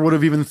 I never would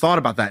have even thought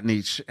about that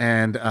niche.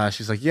 And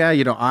she's like, "Yeah,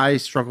 I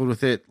struggled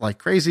with it like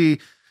crazy.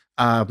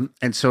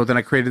 And so then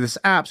I created this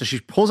app." So she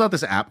pulls out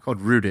this app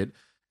called Rooted,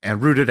 and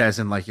rooted as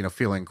in like,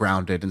 feeling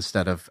grounded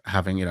instead of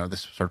having,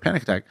 this sort of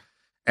panic attack.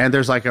 And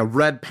there's like a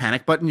red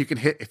panic button you can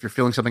hit if you're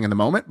feeling something in the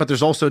moment, but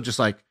there's also just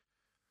like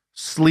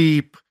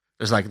sleep.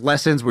 There's like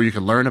lessons where you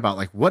can learn about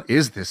like, what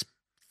is this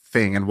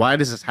thing and why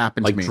does this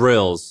happen to me? Like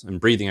drills and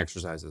breathing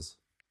exercises.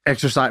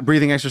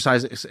 Breathing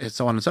exercise, and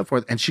so on and so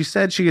forth. And she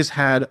said she has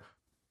had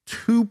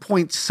 2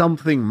 point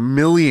something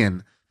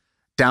million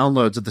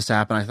downloads of this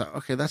app. And I thought,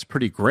 okay, that's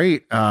pretty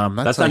great.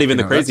 That's not even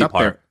the crazy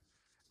part. There.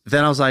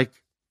 Then I was like,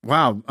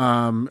 wow,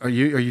 are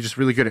you just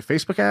really good at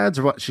Facebook ads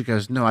or what? She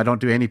goes, "No, I don't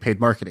do any paid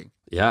marketing."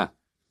 Yeah.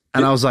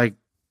 And I was like,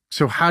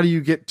 "So how do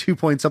you get 2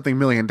 point something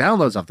million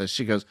downloads off this?"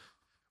 She goes,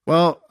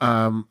 "Well,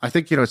 I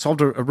think, it solved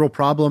a real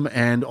problem.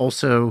 And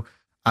also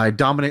I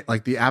dominate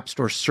like the App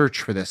Store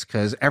search for this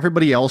because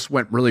everybody else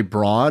went really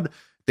broad.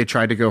 They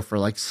tried to go for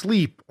like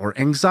sleep or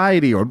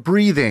anxiety or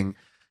breathing.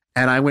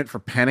 And I went for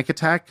panic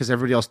attack because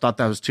everybody else thought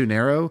that was too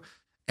narrow.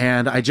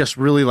 And I just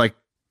really like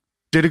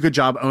did a good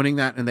job owning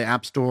that in the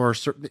App Store,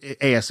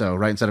 ASO,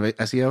 right? Instead of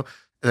SEO,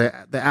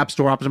 the App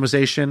Store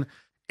optimization.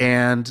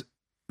 And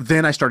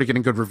then I started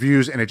getting good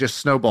reviews and it just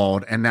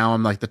snowballed. And now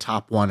I'm like the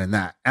top one in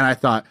that. And I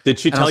thought, did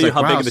she tell you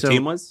how big of the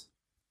team was?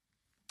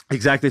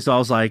 Exactly. So I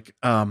was like,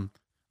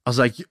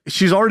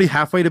 she's already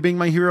halfway to being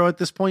my hero at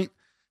this point.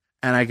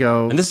 And I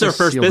go, and this is her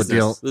first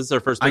business. This is her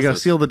first business. I go,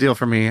 seal the deal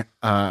for me.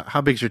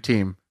 How big's your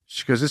team?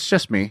 She goes, "It's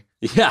just me."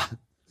 Yeah.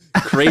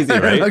 Crazy,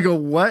 right? I go,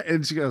 "What?"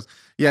 And she goes,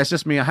 "Yeah, it's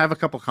just me. I have a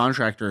couple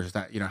contractors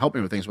that, help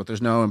me with things, but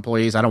there's no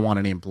employees. I don't want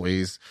any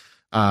employees."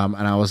 And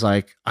I was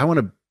like, "I want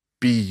to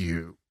be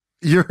you.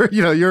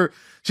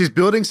 She's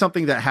building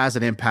something that has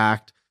an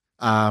impact.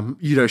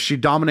 She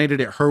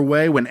dominated it her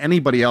way when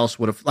anybody else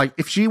would have, like,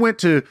 if she went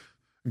to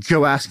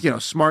go ask,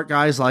 smart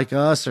guys like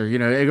us or,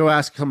 go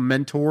ask some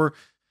mentor,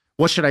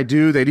 what should I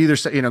do? They'd either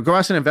say, go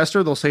ask an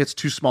investor. They'll say it's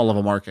too small of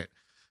a market.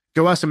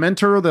 Go ask a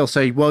mentor. They'll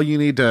say, well, you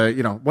need to,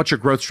 what's your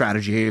growth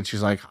strategy? And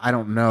she's like, I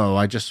don't know.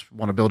 I just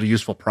want to build a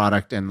useful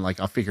product and like,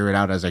 I'll figure it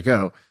out as I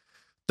go.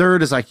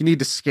 Third is like, you need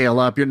to scale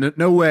up. You're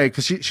no way.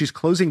 Cause she's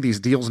closing these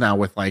deals now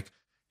with like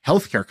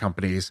healthcare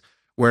companies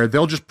where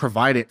they'll just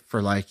provide it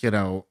for like,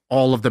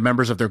 all of the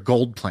members of their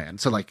gold plan.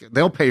 So like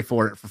they'll pay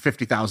for it for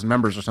 50,000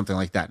 members or something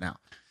like that now.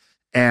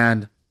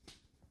 And,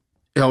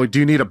 do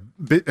you need a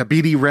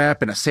BD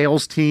rep and a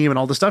sales team and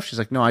all this stuff? She's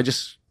like, no, I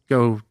just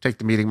go take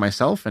the meeting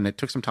myself. And it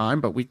took some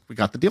time, but we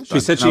got the deal done. She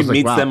said she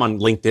meets them on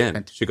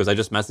LinkedIn. She goes, I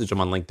just messaged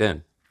them on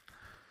LinkedIn.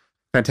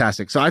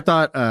 Fantastic. So I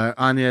thought,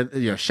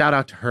 Anya, shout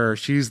out to her.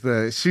 She's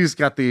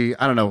got the,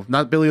 I don't know,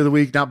 not Billy of the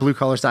Week, not blue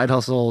collar side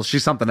hustle.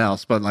 She's something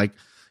else, but like,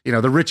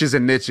 the Riches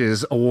and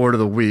Niches Award of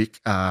the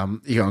Week,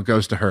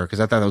 goes to her because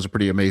I thought that was a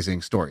pretty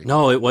amazing story.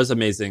 No, it was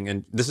amazing.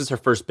 And this is her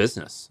first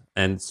business.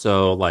 And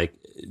so like,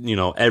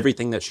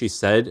 everything that she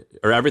said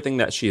or everything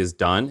that she has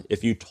done,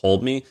 if you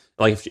told me,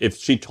 like if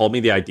she told me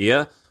the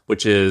idea,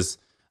 which is,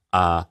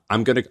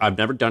 I've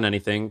never done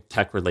anything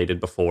tech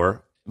related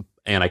before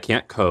and I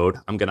can't code.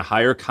 I'm going to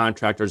hire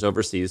contractors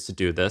overseas to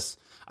do this.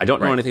 I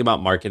don't know anything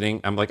about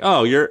marketing. I'm like,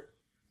 oh,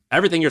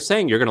 everything you're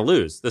saying, you're going to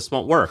lose. This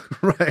won't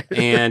work. Right.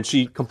 And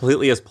she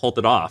completely has pulled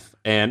it off.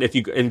 And if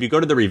you go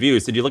to the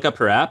reviews, did you look up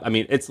her app? I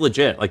mean, it's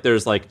legit. Like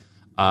there's like,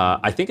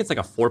 I think it's like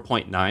a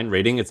 4.9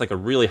 rating. It's like a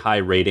really high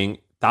rating,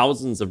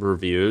 thousands of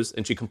reviews,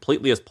 and she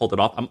completely has pulled it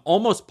off. I'm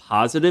almost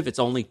positive it's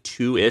only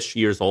 2-ish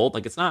years old.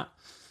 Like it's not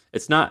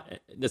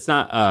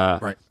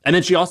right. And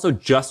then she also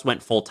just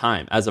went full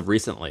time as of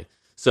recently.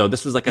 So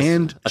this was like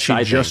a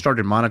she just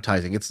started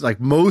monetizing. It's like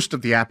most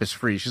of the app is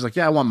free. She's like,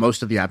 yeah, I want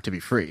most of the app to be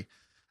free.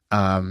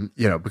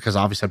 Because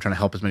obviously I'm trying to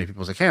help as many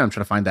people as I can. I'm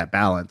trying to find that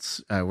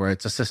balance where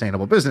it's a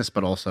sustainable business,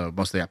 but also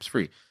most of the app's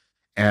free.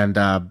 And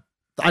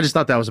I just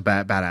thought that was a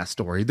badass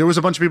story. There was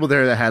a bunch of people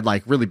there that had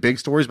like really big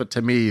stories, but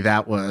to me,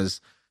 that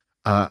was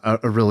a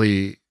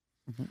really,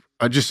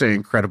 just say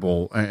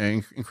incredible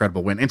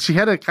win. And she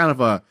had a kind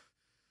of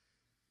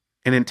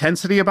an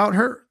intensity about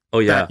her. Oh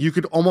yeah. That you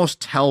could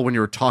almost tell when you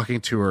were talking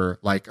to her,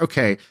 like,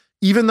 okay,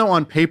 even though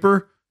on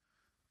paper,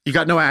 you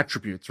got no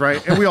attributes,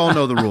 right? And we all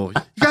know the rule.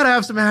 You got to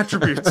have some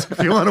attributes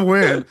if you want to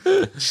win.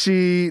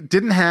 She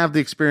didn't have the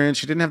experience.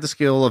 She didn't have the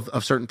skill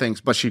of certain things,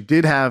 but she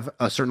did have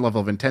a certain level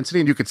of intensity.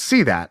 And you could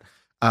see that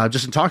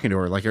just in talking to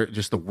her, like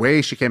just the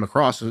way she came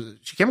across.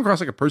 She came across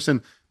like a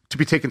person to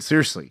be taken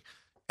seriously.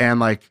 And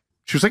like,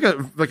 she was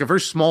like a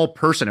very small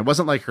person. It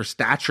wasn't like her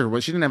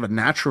stature. She didn't have a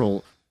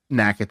natural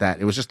knack at that.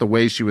 It was just the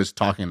way she was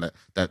talking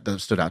that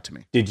stood out to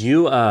me. Did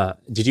you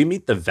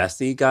meet the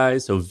Vessi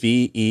guys? So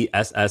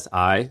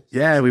VESSI?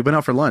 Yeah, we went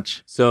out for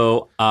lunch.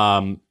 So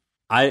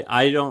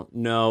I don't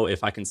know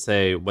if I can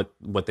say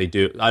what they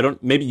do. I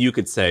don't. Maybe you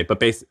could say,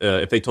 but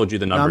if they told you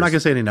the numbers, no, I'm not gonna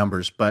say any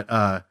numbers.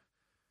 But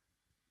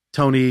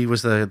Tony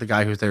was the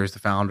guy who's there as the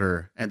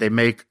founder, and they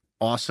make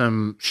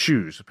awesome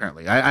shoes.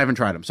 Apparently, I haven't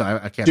tried them, so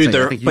I can't. Dude,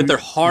 say. They're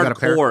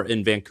hardcore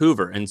in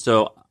Vancouver, and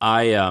so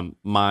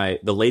the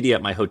lady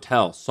at my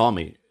hotel saw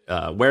me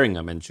wearing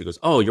them, and she goes,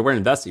 "Oh, you're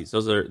wearing Vessis.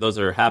 Those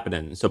are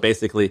happening." And so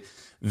basically,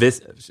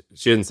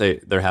 she didn't say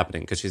they're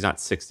happening because she's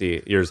not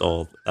 60 years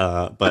old,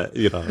 but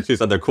she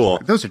said they're cool.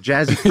 Those are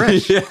jazzy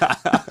fresh.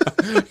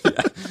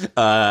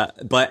 Yeah.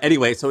 But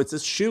anyway, so it's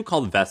this shoe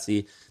called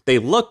Vessi. They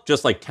look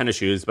just like tennis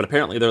shoes, but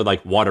apparently they're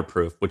like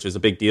waterproof, which is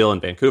a big deal in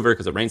Vancouver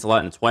because it rains a lot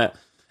and it's wet.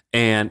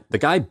 And the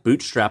guy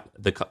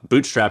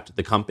bootstrapped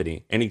the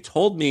company, and he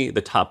told me the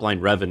top line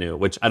revenue,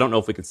 which I don't know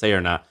if we can say or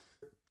not.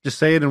 Just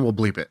say it and we'll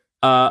bleep it.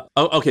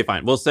 Okay,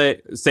 fine. We'll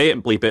say it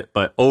and bleep it,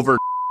 but over.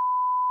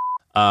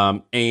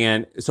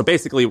 And so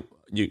basically,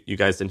 you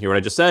guys didn't hear what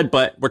I just said,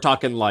 but we're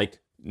talking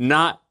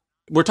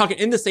we're talking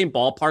in the same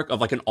ballpark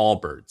of like an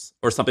Allbirds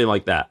or something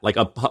like that, like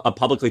a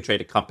publicly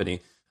traded company,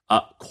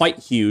 quite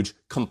huge,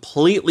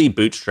 completely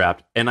bootstrapped.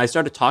 And I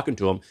started talking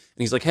to him, and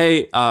he's like,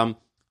 "Hey,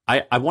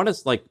 I want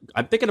to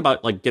I'm thinking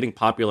about like getting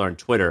popular on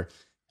Twitter."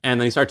 And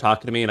then he started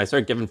talking to me, and I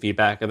started giving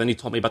feedback. And then he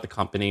told me about the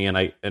company,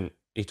 and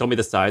he told me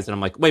the size, and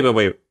I'm like,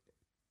 wait.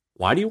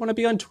 Why do you want to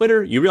be on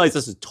Twitter? You realize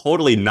this is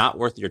totally not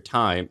worth your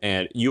time,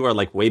 and you are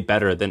like way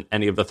better than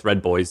any of the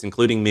Thread boys,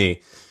 including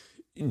me.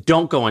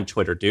 Don't go on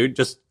Twitter, dude.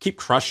 Just keep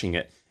crushing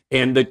it.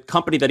 And the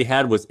company that he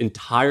had was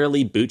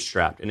entirely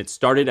bootstrapped, and it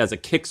started as a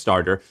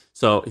Kickstarter.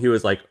 So I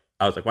was like,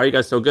 why are you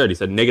guys so good? He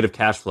said negative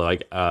cash flow,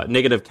 like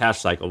negative cash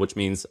cycle, which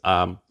means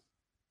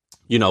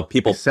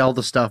people they sell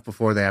the stuff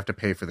before they have to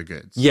pay for the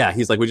goods. Yeah,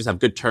 he's like, we just have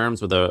good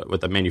terms with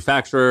the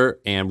manufacturer,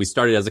 and we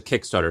started as a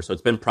Kickstarter, so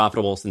it's been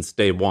profitable since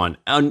day one.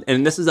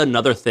 And this is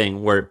another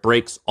thing where it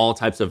breaks all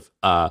types of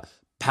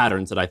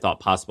patterns that I thought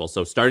possible.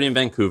 So starting in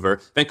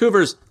Vancouver.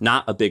 Vancouver's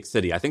not a big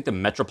city. I think the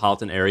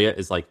metropolitan area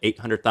is like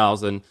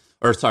 800,000.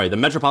 Or sorry, the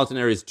metropolitan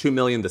area is 2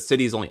 million. The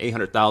city is only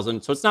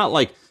 800,000. So it's not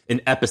like an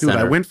epicenter. Dude,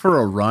 I went for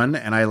a run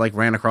and I like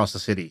ran across the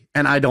city,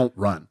 and I don't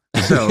run.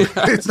 So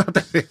it's not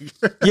that big.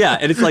 Yeah,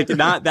 and it's like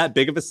not that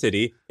big of a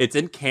city. It's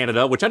in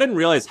Canada, which I didn't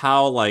realize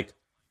how like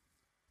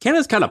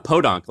Canada's kind of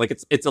podunk. Like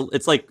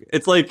it's like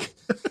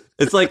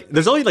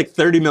there's only like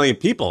 30 million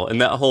people in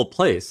that whole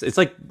place. It's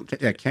like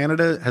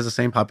Canada has the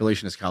same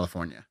population as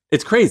California.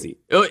 It's crazy.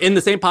 In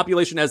the same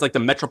population as like the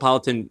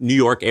metropolitan New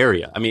York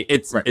area. I mean,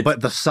 it's but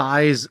the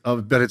size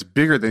but it's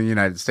bigger than the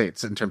United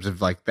States in terms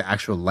of like the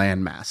actual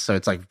land mass. So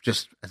it's like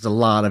it's a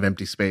lot of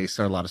empty space,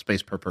 or a lot of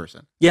space per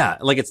person. Yeah,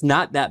 like it's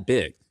not that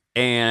big.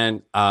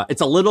 And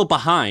it's a little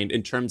behind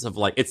in terms of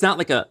like, it's not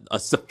like a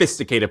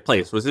sophisticated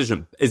place, which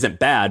isn't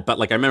bad. But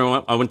like, I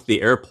remember I went to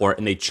the airport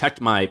and they checked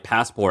my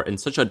passport in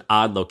such an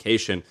odd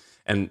location.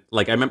 And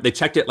like, I remember they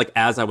checked it like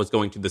as I was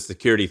going to the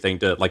security thing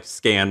to like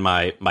scan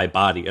my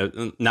body,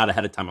 not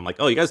ahead of time. I'm like,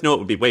 oh, you guys know it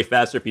would be way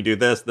faster if you do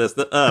this,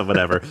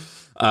 whatever.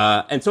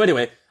 And so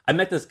anyway, I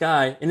met this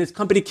guy and his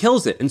company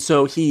kills it. And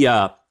so he,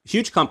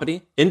 huge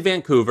company in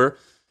Vancouver,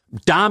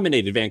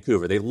 dominated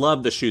Vancouver. They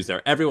loved the shoes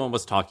there. Everyone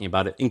was talking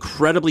about it.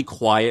 Incredibly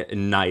quiet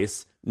and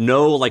nice.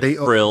 No like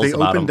frills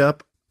about them.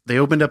 They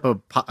opened up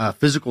a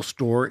physical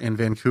store in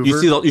Vancouver.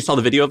 You saw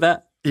the video of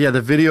that? Yeah,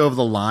 the video of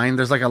the line.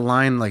 There's like a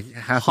line like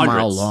half a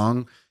mile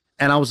long.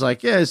 And I was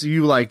like, yeah, so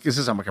you like, is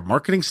this like a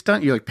marketing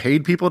stunt? You like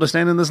paid people to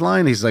stand in this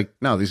line? He's like,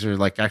 no, these are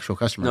like actual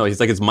customers. No,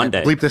 he's like, it's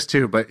Monday. Bleep this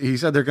too, but he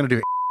said they're going to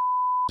do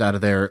out of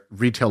their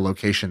retail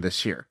location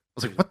this year. I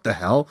was like, what the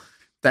hell?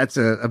 That's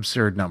an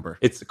absurd number.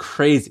 It's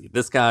crazy.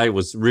 This guy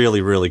was really,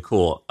 really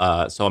cool.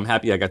 So I'm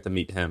happy I got to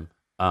meet him.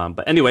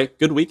 But anyway,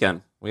 good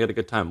weekend. We had a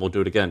good time. We'll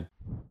do it again.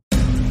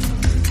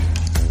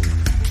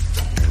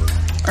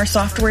 Our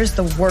software is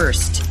the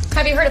worst.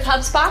 Have you heard of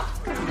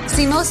HubSpot?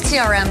 See, most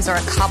CRMs are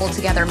a cobbled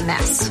together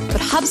mess, but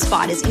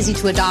HubSpot is easy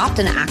to adopt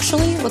and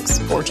actually looks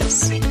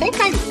gorgeous. I think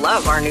I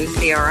love our new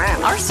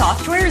CRM. Our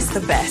software is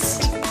the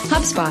best.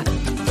 HubSpot.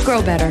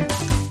 Grow better.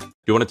 Do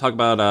you want to talk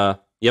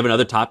about, you have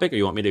another topic or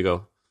you want me to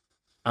go?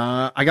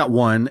 I got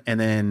one, and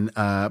then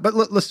but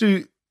let's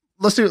do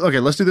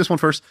this one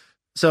first.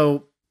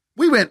 So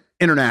we went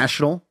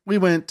international. We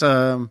went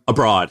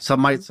abroad. Some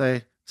might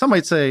say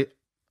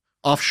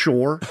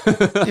offshore.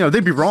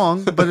 They'd be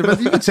wrong, but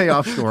you could say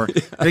offshore.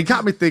 Yeah. And it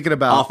got me thinking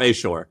about off a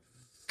shore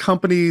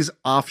companies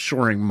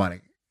offshoring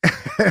money.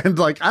 And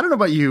like, I don't know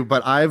about you,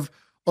 but I've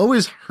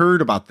always heard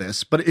about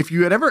this. But if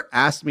you had ever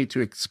asked me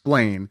to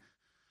explain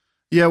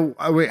Yeah,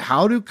 wait,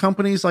 how do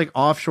companies like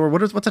offshore,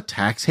 what's a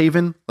tax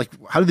haven? Like,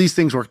 how do these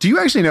things work? Do you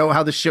actually know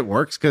how this shit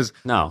works? Because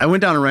No. I went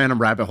down a random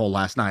rabbit hole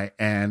last night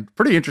and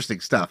pretty interesting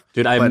stuff.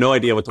 Dude, I have no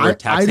idea what the word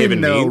tax I haven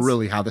didn't know means.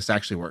 really how this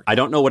actually works. I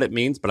don't know what it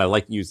means, but I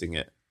like using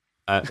it.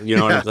 You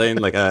know what I'm saying?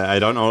 Like, I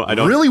don't know. I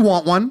don't really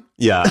want one.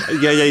 Yeah.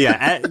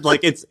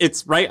 Like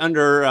it's right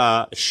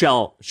under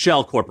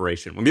Shell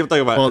Corporation. When people talk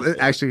about, well,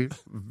 actually,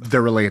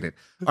 they're related.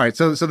 All right,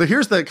 so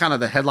here's the kind of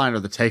the headline or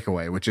the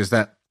takeaway, which is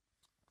that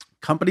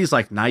companies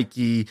like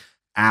Nike,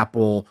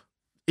 Apple,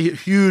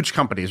 huge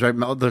companies, right?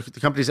 The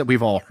companies that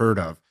we've all heard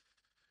of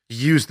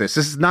use this.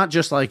 This is not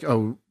just like,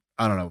 oh,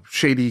 I don't know,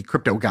 shady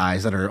crypto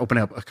guys that are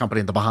opening up a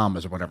company in the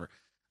Bahamas or whatever.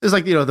 This is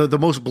like, the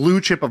most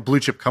blue chip of blue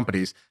chip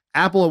companies.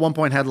 Apple at one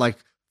point had like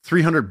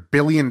 $300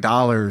 billion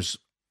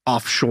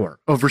offshore,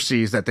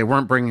 overseas, that they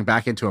weren't bringing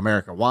back into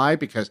America. Why?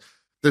 Because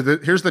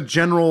here's the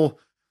general,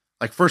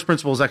 like, first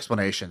principles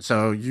explanation.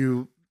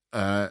 So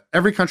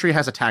every country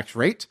has a tax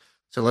rate.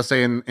 So let's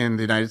say in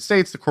the United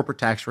States, the corporate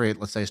tax rate,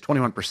 let's say, is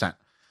 21%.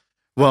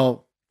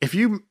 Well, if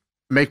you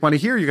make money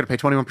here, you're going to pay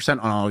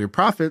 21% on all your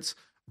profits.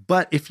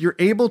 But if you're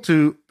able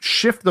to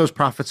shift those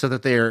profits so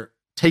that they're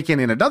taken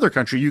in another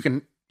country, you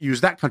can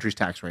use that country's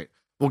tax rate.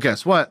 Well,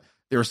 guess what?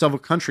 There are several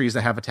countries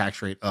that have a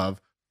tax rate of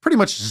pretty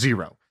much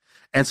zero.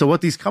 And so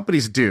what these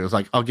companies do is,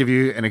 like, I'll give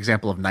you an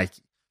example of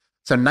Nike.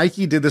 So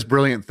Nike did this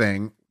brilliant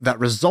thing that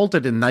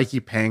resulted in Nike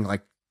paying,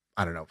 like,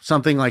 I don't know,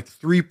 something like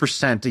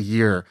 3% a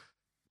year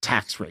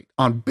tax rate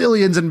on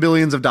billions and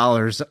billions of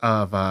dollars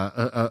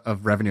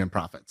of revenue and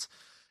profits.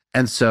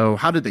 And so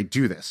how did they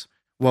do this?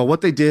 Well,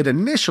 what they did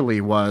initially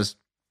was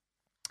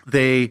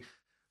they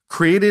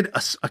created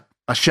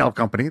a shell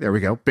company. There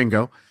we go.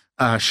 Bingo.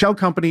 A shell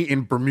company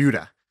in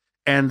Bermuda.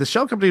 And the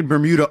shell company in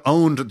Bermuda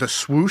owned the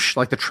swoosh,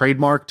 like the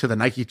trademark to the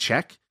Nike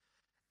check.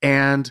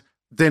 And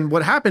then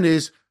what happened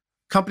is,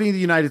 company in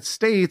the United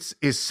States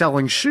is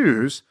selling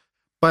shoes,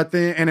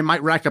 and it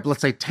might rack up,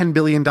 let's say, $10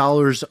 billion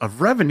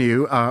of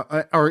revenue,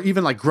 or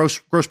even like gross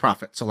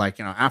profit. So, like,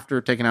 after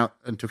taking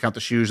into account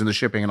the shoes and the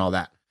shipping and all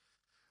that.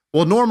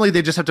 Well, normally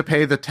they just have to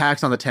pay the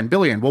tax on the 10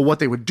 billion. Well, what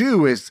they would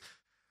do is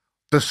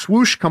the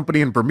swoosh company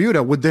in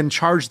Bermuda would then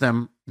charge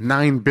them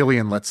 9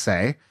 billion, let's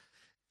say,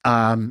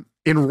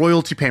 in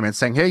royalty payments,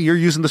 saying, hey, you're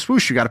using the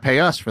swoosh, you got to pay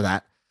us for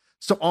that.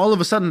 So all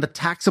of a sudden, the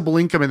taxable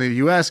income in the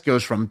US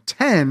goes from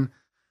 10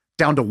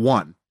 down to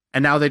 1.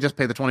 And now they just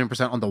pay the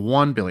 20% on the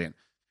 1 billion.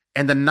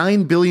 And the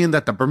 9 billion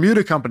that the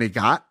Bermuda company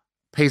got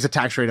pays a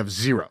tax rate of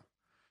 0,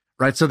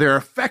 right? So their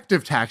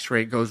effective tax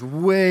rate goes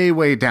way,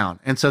 way down.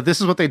 And so this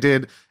is what they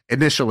did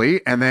initially.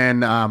 And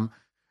then,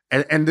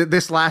 and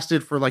this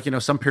lasted for, like,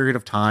 some period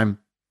of time.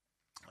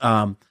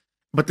 Then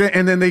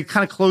they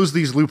kind of closed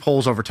these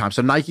loopholes over time.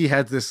 So Nike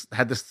had this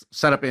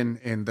set up in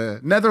the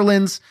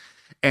Netherlands,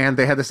 and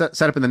they had this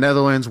set up in the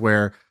Netherlands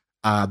where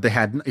they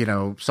had,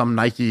 some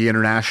Nike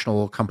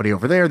international company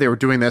over there. They were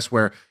doing this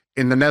where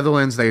in the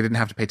Netherlands, they didn't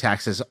have to pay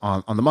taxes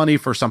on the money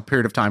for some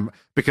period of time,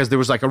 because there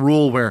was like a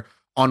rule where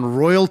on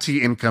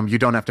royalty income, you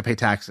don't have to pay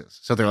taxes.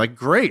 So they're like,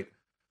 great.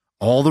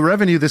 All the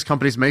revenue this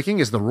company's making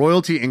is the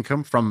royalty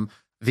income from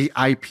the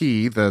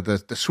IP,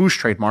 the swoosh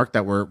trademark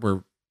that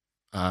we're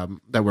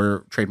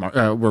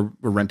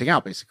renting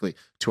out, basically,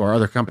 to our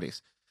other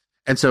companies.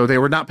 And so they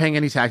were not paying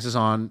any taxes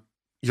on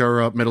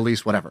Europe, Middle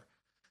East, whatever.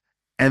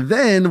 And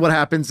then what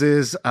happens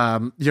is,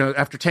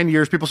 after 10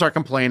 years, people start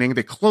complaining.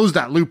 They close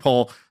that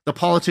loophole. The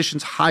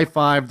politicians high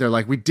five. They're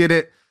like, we did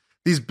it.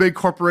 These big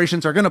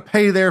corporations are going to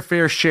pay their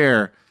fair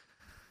share.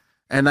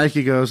 And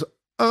Nike goes,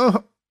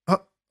 oh,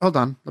 hold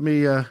on. Let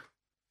me,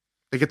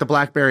 they get the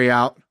BlackBerry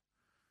out.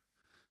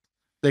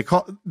 They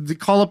call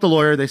up the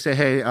lawyer. They say,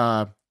 hey,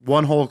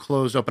 one hole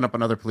closed, open up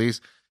another,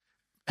 please.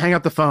 Hang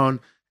up the phone.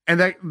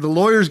 And the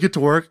lawyers get to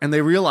work, and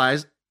they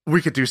realize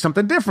we could do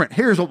something different.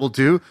 Here's what we'll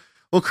do.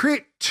 We'll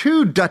create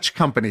 2 Dutch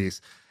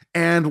companies,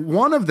 and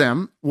one of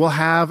them will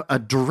have a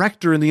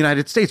director in the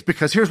United States,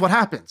 because here's what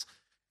happens.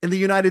 In the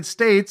United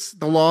States,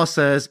 the law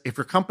says if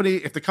the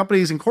company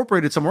is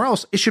incorporated somewhere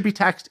else, it should be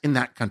taxed in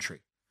that country.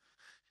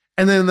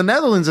 And then in the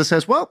Netherlands, it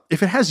says, well,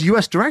 if it has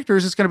U.S.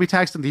 directors, it's going to be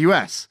taxed in the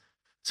U.S.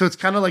 So it's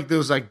kind of like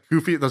those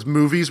those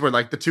movies where,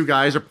 like, the 2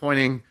 guys are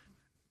pointing,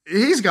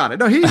 he's got it.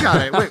 No, he got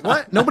it. Wait,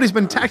 what? Nobody's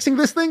been taxing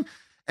this thing?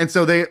 And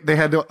so they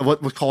had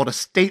what was called a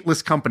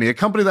stateless company, a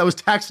company that was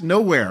taxed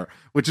nowhere,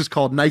 which is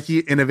called Nike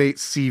Innovate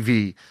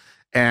CV.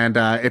 And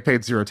it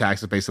paid 0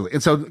 taxes, basically.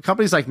 And so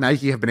companies like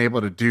Nike have been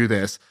able to do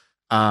this.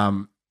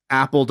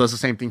 Apple does the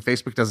same thing.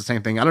 Facebook does the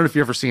same thing. I don't know if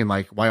you've ever seen,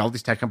 like, why all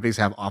these tech companies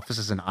have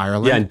offices in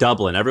Ireland. Yeah, in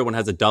Dublin. Everyone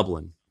has a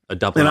Dublin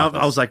And office.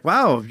 I was like,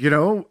 wow,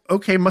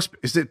 okay,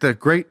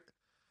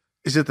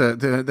 is it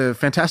the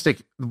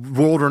fantastic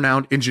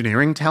world-renowned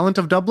engineering talent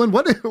of Dublin?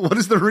 What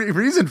is the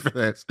reason for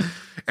this?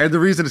 And the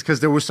reason is because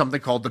there was something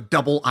called the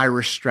double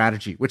Irish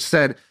strategy, which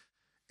said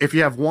if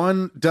you have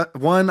one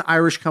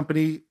Irish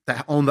company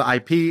that owned the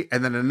IP,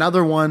 and then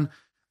another one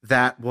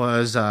that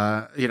was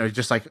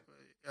just like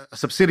a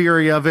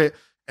subsidiary of it,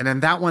 and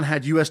then that one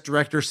had U.S.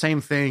 directors, same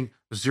thing,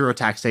 0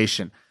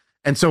 taxation.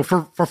 And so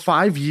for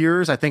 5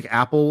 years, I think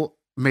Apple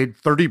made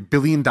 $30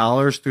 billion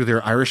through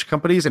their Irish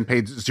companies and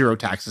paid zero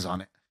taxes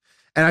on it.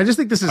 And I just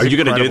think this is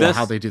incredible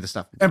how they do this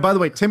stuff. And by the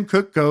way, Tim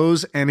Cook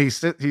goes and he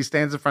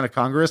stands in front of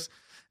Congress.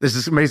 There's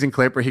this amazing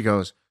clip where he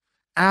goes,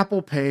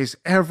 Apple pays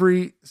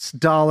every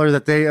dollar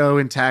that they owe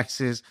in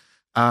taxes.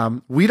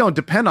 We don't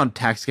depend on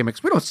tax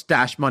gimmicks. We don't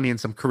stash money in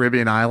some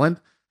Caribbean island.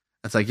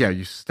 It's like, yeah,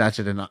 you stash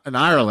it in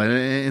Ireland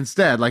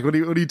instead. Like, what are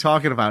you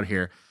talking about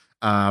here?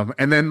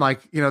 And then,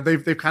 like, you know,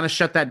 they've kind of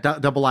shut that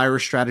double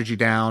Irish strategy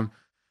down.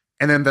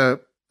 And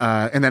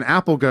then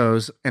Apple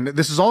goes, and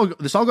this all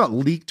got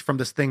leaked from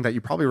this thing that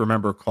you probably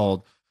remember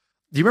called.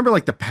 Do you remember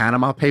like the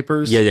Panama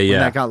Papers? Yeah. When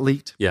that got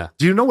leaked. Yeah.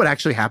 Do you know what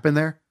actually happened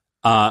there?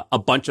 A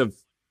bunch of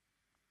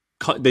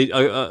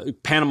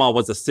Panama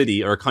was a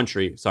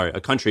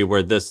country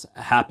where this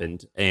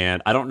happened,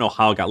 and I don't know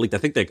how it got leaked. I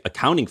think the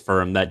accounting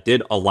firm that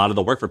did a lot of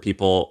the work for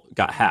people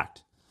got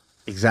hacked.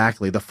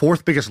 Exactly. The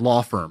fourth biggest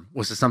law firm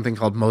was something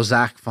called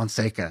Mossack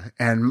Fonseca,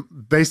 and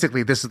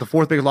basically this is the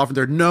fourth biggest law firm.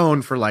 They're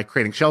known for like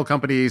creating shell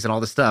companies and all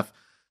this stuff.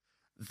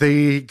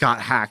 They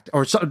got hacked,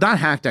 or not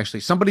hacked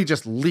actually. Somebody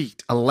just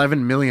leaked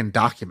 11 million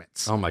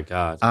documents. Oh my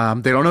God.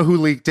 They don't know who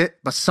leaked it,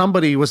 but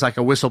somebody was like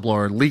a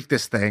whistleblower, leaked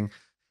this thing.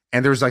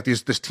 And there was like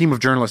this team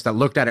of journalists that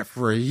looked at it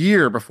for a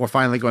year before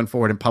finally going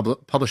forward and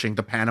publishing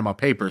the Panama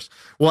Papers.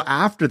 Well,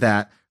 after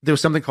that, there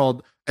was something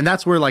called, and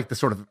that's where like the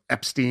sort of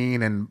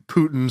Epstein and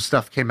Putin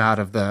stuff came out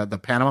of the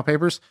Panama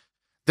Papers.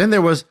 Then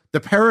there was the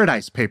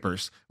Paradise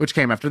Papers, which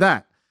came after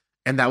that.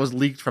 And that was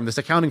leaked from this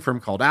accounting firm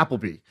called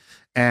Appleby.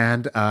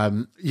 And,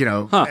 and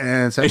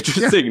so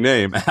interesting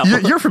name.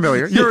 You're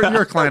familiar. You're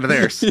a client of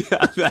theirs.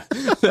 Yeah.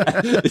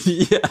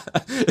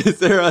 Is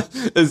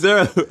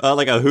there a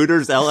like a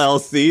Hooters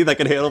LLC that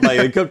can handle my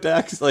income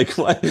tax? Like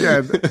what? Yeah.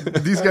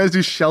 These guys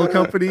do shell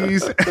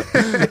companies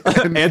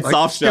and like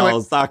soft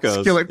shells,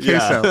 tacos. Skillet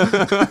queso.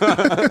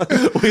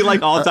 Yeah. We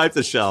like all types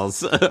of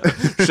shells,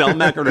 shell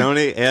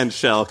macaroni and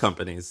shell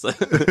companies.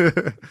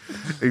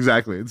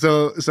 Exactly.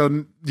 So,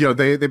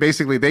 they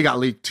basically, they got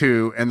leaked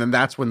too. And then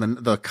that's when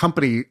the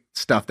company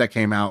stuff that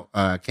came out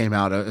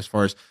as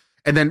far as,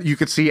 and then you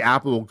could see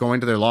Apple going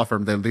to their law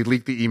firm. They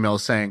leaked the emails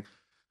saying,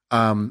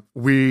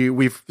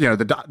 we've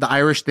the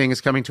Irish thing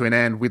is coming to an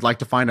end. We'd like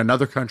to find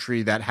another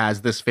country that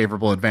has this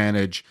favorable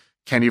advantage.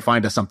 Can you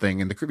find us something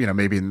in the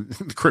maybe in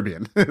the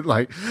Caribbean?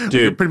 Like,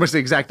 dude, pretty much the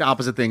exact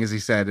opposite thing as he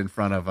said in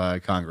front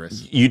of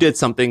Congress. You did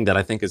something that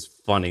I think is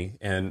funny,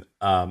 and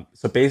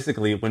so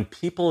basically, when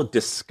people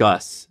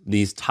discuss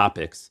these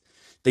topics,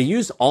 they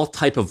use all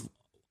types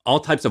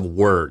of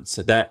words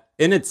that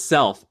in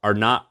itself are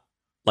not,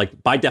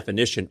 like by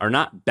definition, are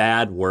not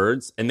bad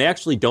words, and they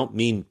actually don't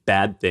mean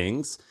bad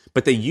things,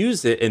 but they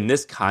use it in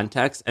this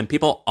context, and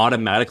people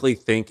automatically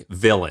think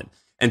villain.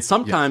 And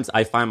sometimes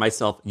I find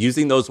myself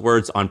using those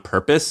words on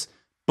purpose,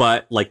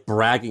 but like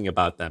bragging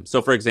about them.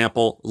 So for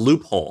example,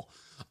 loophole.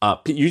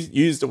 You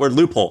use the word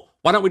loophole.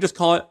 Why don't we just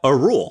call it a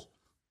rule?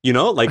 You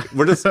know, like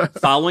we're just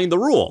following the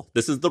rule.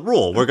 This is the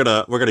rule. We're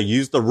gonna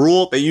use the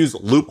rule. They use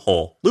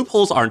loophole.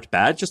 Loopholes aren't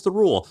bad, just the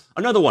rule.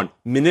 Another one,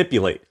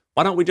 manipulate.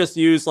 Why don't we just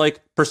use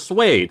like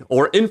persuade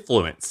or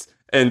influence?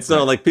 And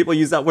so like people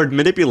use that word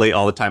manipulate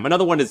all the time.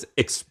 Another one is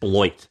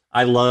exploit.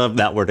 I love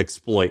that word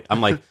exploit.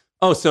 I'm like,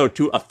 oh, so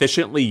to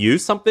efficiently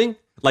use something?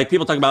 Like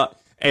people talk about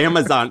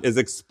Amazon is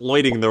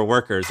exploiting their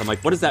workers. I'm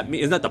like, what does that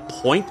mean? Isn't that the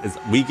point? Is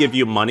we give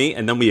you money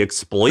and then we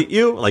exploit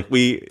you? Like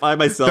by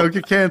myself. Don't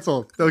get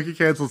canceled.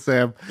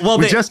 Sam. Well,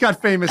 we just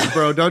got famous,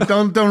 bro.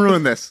 Don't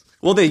ruin this.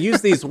 Well, they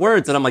use these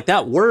words, and I'm like,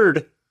 that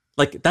word,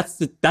 like that's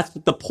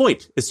the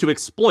point, is to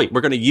exploit.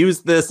 We're going to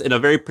use this in a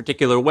very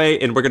particular way,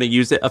 and we're going to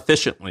use it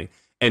efficiently.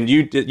 And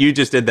you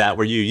just did that,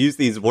 where you use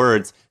these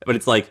words, but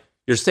it's like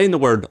you're saying the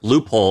word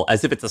loophole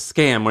as if it's a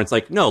scam, when it's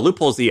like, no,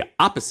 loophole is the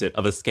opposite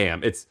of a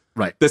scam. It's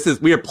right.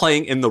 We are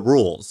playing in the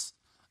rules.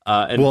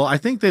 Well, I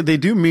think that they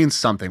do mean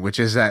something, which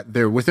is that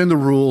they're within the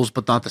rules,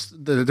 but not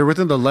they're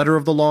within the letter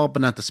of the law,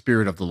 but not the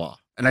spirit of the law.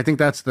 And I think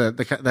that's the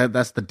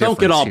difference. Don't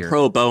get all here.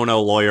 Pro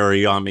bono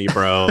lawyery on me,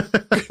 bro.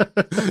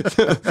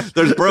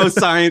 There's bro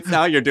science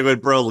now. You're doing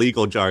bro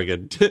legal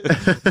jargon.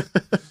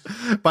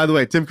 By the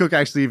way, Tim Cook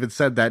actually even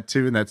said that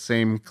too in that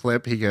same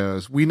clip. He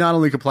goes, "We not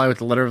only comply with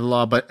the letter of the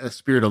law, but the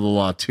spirit of the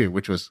law too,"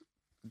 which was,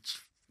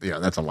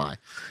 that's a lie.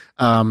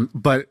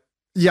 But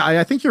yeah,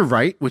 I think you're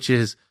right, which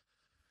is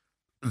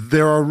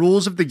there are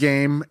rules of the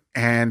game,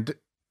 and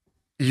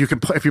you can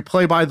if you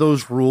play by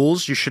those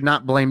rules, you should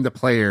not blame the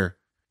player.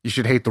 You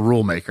should hate the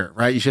rule maker,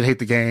 right? You should hate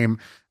the game.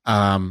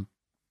 And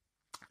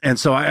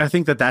so I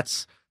think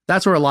that's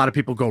where a lot of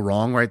people go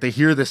wrong, right? They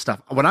hear this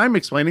stuff. When I'm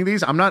explaining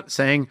these, I'm not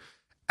saying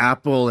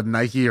Apple and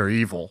Nike are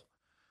evil.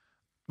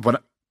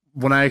 But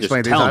when I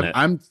explain these,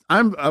 I'm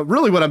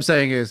really what I'm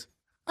saying is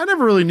I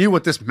never really knew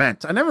what this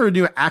meant. I never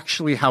knew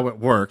actually how it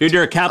worked. Dude,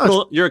 you're a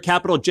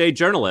capital J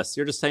journalist.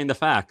 You're just saying the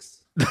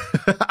facts.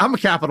 I'm a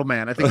capital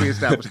man. I think we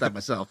established that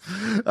myself.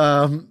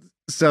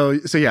 So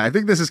yeah, I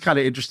think this is kind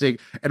of interesting.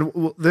 And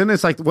then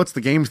it's like, what's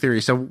the game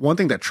theory? So one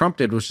thing that Trump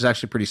did, which is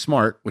actually pretty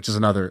smart, which is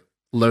another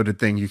loaded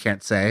thing you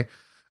can't say,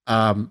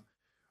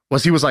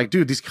 was he was like,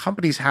 dude, these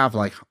companies have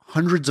like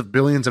hundreds of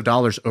billions of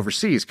dollars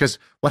overseas. Because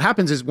what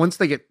happens is once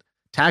they get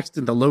taxed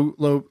in the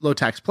low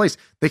tax place,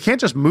 they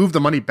can't just move the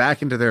money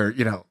back into their,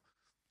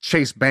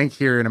 Chase Bank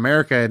here in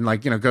America and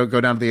like, go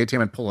down to the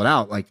ATM and pull it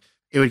out. Like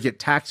it would get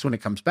taxed when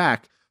it comes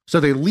back. So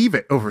they leave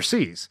it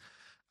overseas.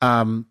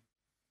 So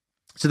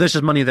that's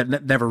just money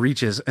that never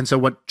reaches. And so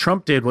what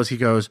Trump did was he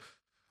goes,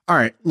 all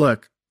right,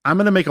 look, I'm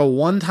going to make a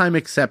one-time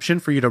exception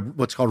for you to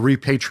what's called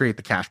repatriate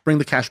the cash, bring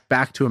the cash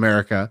back to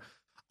America.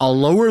 I'll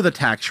lower the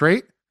tax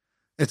rate.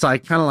 It's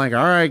like kind of like,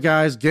 all right,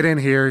 guys, get in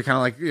here. Kind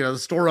of like, the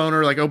store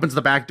owner like opens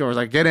the back doors,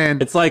 like get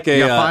in. It's like you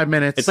got 5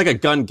 minutes. It's like a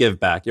gun give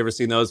back. You ever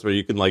seen those where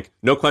you can like,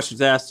 no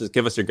questions asked, just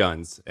give us your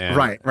guns. And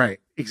Right,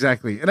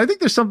 exactly. And I think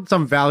there's some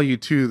value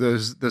to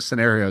those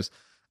scenarios.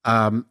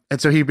 And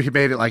so he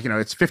made it like,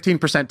 it's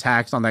 15%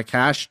 tax on that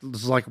cash.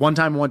 This is like one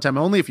time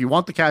only. If you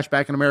want the cash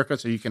back in America,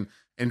 so you can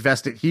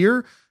invest it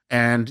here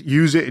and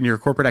use it in your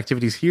corporate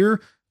activities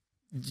here,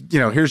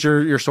 here's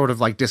your sort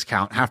of like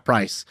discount, half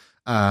price.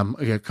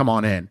 Come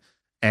on in.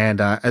 And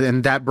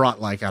that brought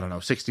like, I don't know,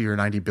 60 or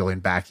 90 billion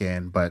back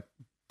in, but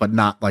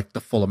not like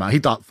the full amount. He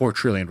thought 4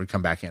 trillion would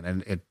come back in,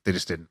 and they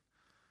just didn't.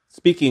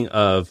 Speaking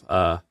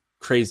of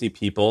crazy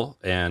people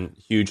and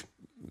huge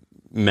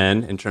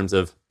men in terms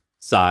of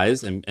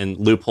size and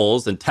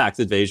loopholes and tax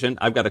evasion,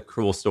 I've got a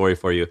cool story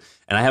for you.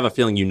 And I have a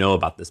feeling you know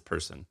about this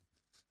person.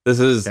 This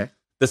is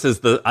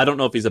I don't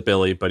know if he's a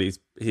Billy, but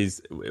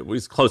he's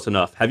close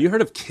enough. Have you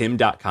heard of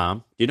Kim.com?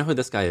 Do you know who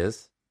this guy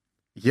is?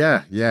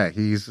 Yeah.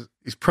 He's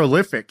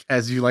prolific,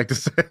 as you like to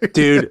say.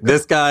 Dude,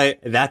 this guy,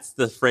 that's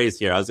the phrase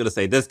here. I was going to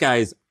say, this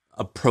guy's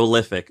a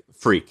prolific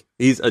freak.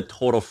 He's a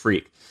total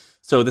freak.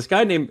 So this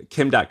guy named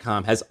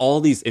Kim.com has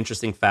all these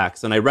interesting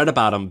facts. And I read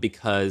about him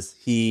because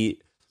he's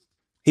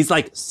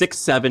like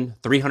 6'7",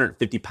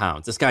 350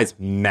 pounds. This guy's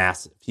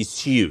massive. He's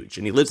huge.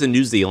 And he lives in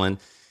New Zealand.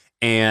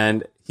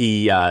 And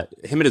him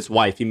and his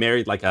wife, he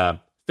married like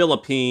a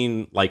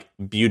Philippine like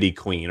beauty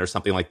queen or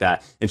something like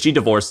that. And she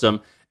divorced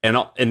him.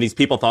 And these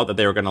people thought that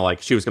they were going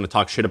to she was going to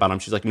talk shit about him.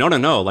 She's like,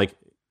 no. Like,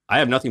 I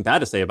have nothing bad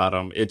to say about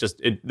him.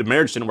 The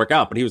marriage didn't work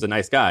out, but he was a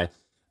nice guy.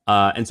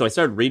 And so I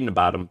started reading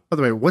about him. By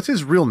the way, what's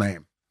his real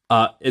name?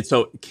 It's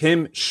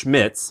Kim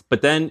Schmitz,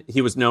 but then he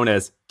was known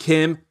as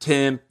Kim,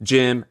 Tim,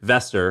 Jim,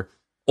 Vester,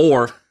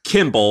 or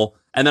Kimball.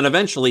 And then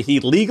eventually he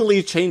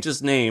legally changed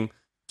his name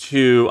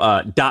to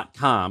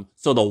 .com.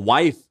 So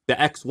the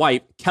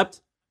ex-wife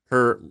kept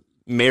her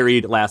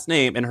married last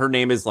name, and her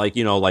name is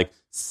like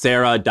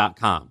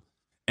Sarah.com.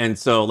 And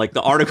so, like,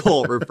 the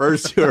article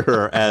refers to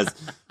her as,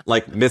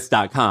 like,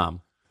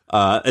 Miss.com.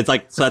 It's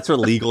like, so that's her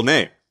legal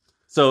name.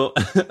 So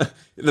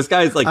this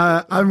guy's like...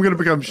 I'm going to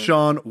become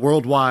Sean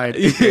Worldwide,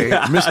 aka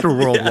Mr.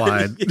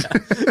 Worldwide.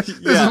 This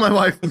is my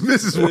wife,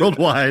 Mrs.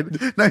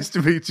 Worldwide. Nice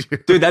to meet you.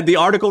 Dude, the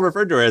article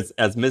referred to her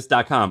as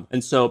Miss.com.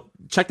 And so,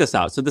 check this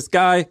out. So this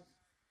guy,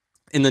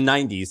 in the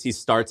 90s, he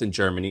starts in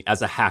Germany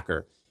as a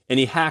hacker. And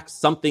he hacks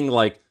something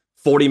like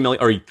 40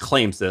 million, or he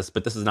claims this,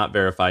 but this is not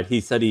verified. He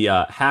said he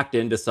hacked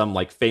into some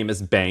like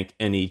famous bank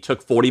and he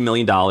took $40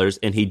 million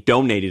and he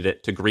donated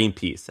it to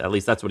Greenpeace. At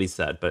least that's what he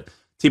said. But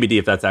TBD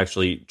if that's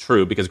actually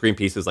true, because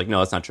Greenpeace is like, no,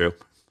 that's not true.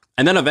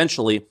 And then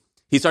eventually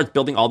he starts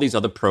building all these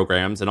other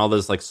programs and all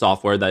this like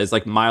software that is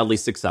like mildly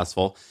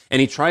successful. And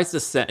he tries to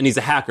send, and he's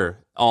a hacker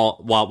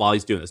while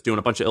he's doing this, doing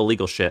a bunch of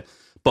illegal shit.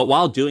 But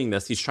while doing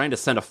this, he's trying to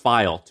send a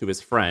file to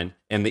his friend,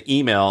 and the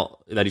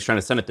email that he's trying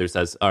to send it through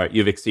says, all right,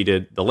 you've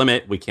exceeded the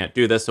limit. We can't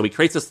do this. So he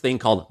creates this thing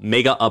called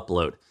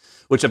Megaupload,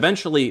 which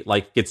eventually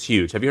like gets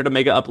huge. Have you heard of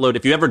Megaupload?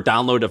 If you ever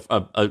download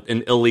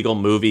an illegal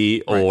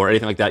movie or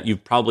anything like that,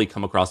 you've probably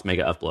come across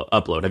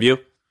Megaupload. Have you?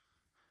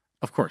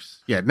 Of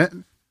course. Yeah.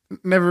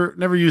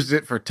 Never used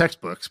it for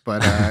textbooks, but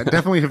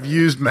definitely have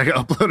used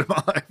Megaupload in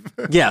my life.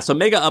 Yeah, so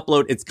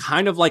Megaupload, it's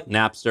kind of like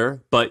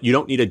Napster, but you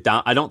don't need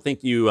I don't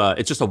think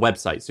it's just a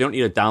website, so you don't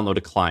need to download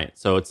a client.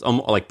 So it's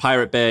like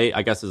Pirate Bay,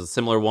 I guess, is a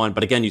similar one,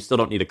 but again, you still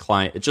don't need a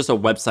client. It's just a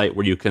website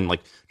where you can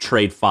like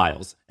trade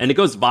files. And it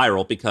goes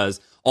viral because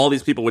all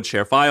these people would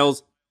share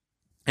files,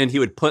 and he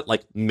would put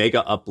like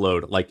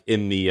Megaupload like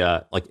in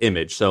the like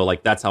image. So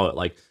like that's how it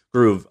like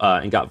grew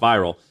and got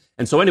viral.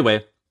 And so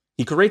anyway,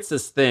 he creates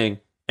this thing,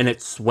 and it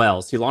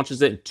swells. He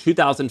launches it in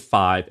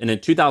 2005, and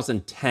in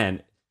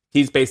 2010,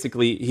 he's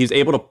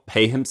able to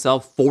pay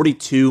himself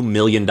 $42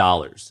 million.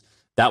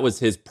 That was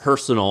his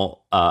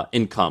personal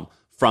income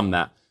from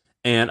that.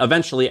 And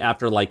eventually,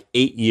 after like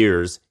 8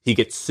 years, he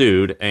gets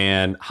sued,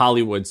 and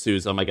Hollywood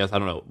sues him. I guess I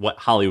don't know what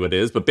Hollywood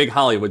is, but big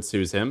Hollywood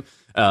sues him.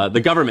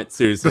 The government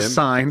sues him. The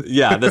sign.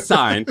 Yeah, the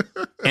sign.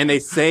 And they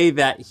say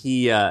that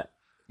he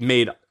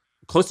made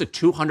close to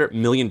 $200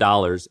 million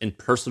in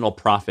personal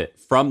profit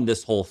from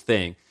this whole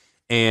thing.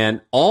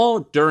 And all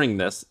during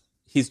this,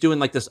 he's doing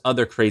like this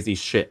other crazy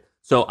shit.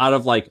 So out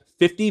of like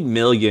 50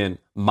 million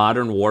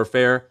Modern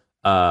Warfare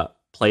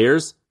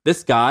players,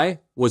 this guy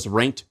was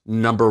ranked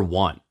number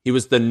one. He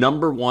was the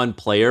number one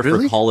player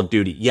for Call of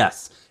Duty.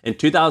 Yes. In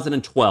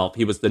 2012,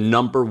 he was the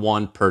number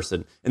one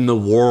person in the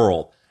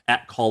world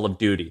at Call of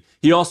Duty.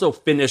 He also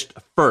finished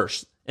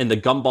first in the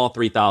Gumball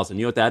 3000.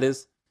 You know what that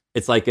is?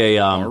 It's like a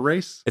car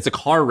race. It's a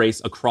car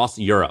race across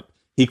Europe.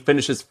 He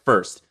finishes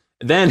first.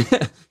 Then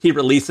he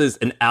releases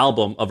an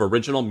album of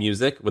original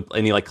music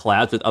and he like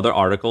collabs with other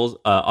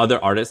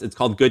artists. It's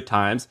called Good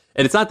Times,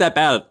 and it's not that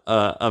bad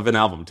of an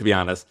album, to be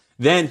honest.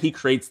 Then he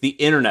creates the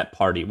Internet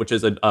Party, which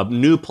is a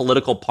new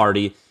political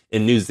party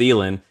in New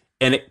Zealand,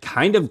 and it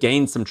kind of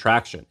gained some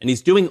traction. And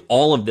he's doing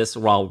all of this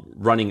while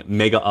running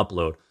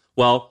Megaupload.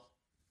 Well,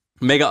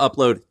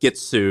 Megaupload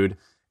gets sued,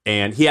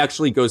 and he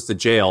actually goes to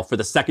jail for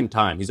the second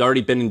time. He's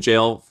already been in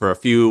jail for a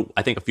few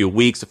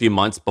weeks, a few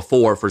months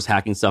before for his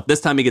hacking stuff.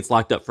 This time he gets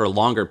locked up for a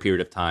longer period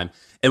of time.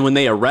 And when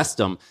they arrest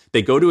him,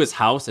 they go to his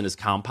house and his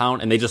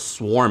compound, and they just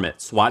swarm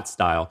it, SWAT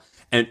style.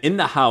 And in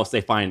the house,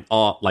 they find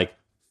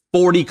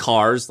 40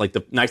 cars, like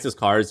the nicest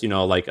cars,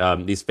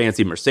 these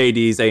fancy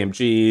Mercedes,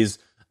 AMGs,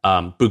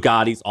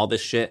 Bugattis, all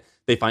this shit.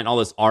 They find all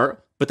this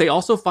art, but they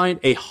also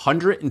find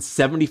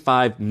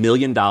 $175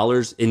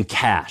 million in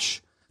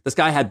cash. This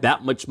guy had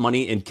that much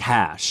money in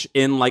cash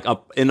in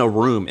a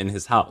room in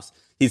his house.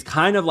 He's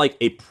kind of like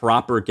a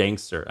proper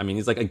gangster. I mean,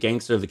 he's like a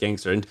gangster of the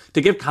gangster. And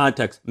to give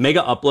context,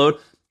 Megaupload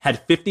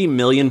had 50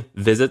 million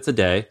visits a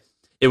day.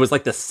 It was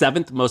like the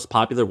 7th most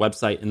popular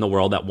website in the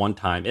world at one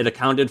time. It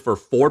accounted for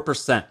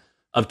 4%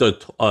 of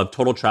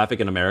total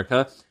traffic in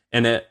America,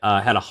 and it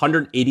had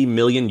 180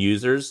 million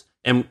users,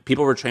 and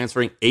people were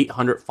transferring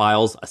 800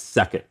 files a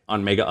second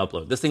on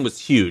Megaupload. This thing was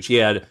huge.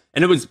 And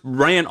it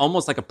ran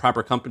almost like a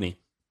proper company.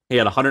 He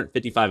had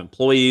 155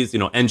 employees,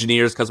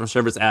 engineers, customer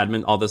service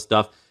admin, all this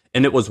stuff,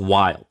 and it was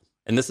wild.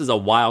 And this is a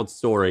wild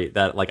story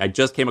that I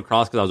just came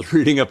across because I was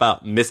reading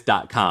about Miss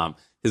Dotcom,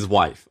 his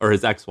wife or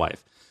his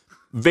ex-wife.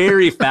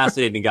 Very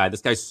fascinating guy.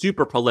 This guy's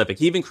super prolific.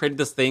 He even created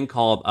this thing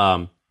called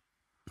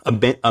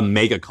a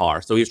mega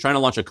car. So he was trying to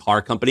launch a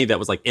car company that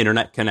was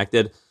internet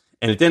connected,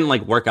 and it didn't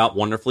work out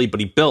wonderfully, but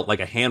he built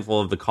a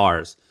handful of the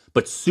cars,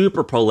 but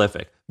super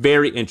prolific,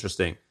 very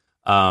interesting.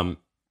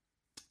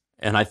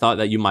 And I thought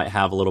that you might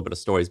have a little bit of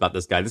stories about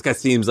this guy. This guy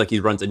seems like he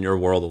runs in your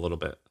world a little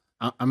bit.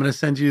 I'm going to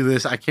send you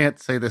this. I can't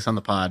say this on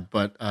the pod,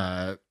 but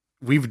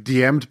we've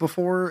DM'd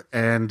before,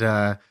 and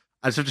I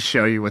just have to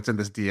show you what's in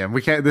this DM.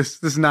 We can't.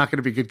 This is not going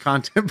to be good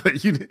content,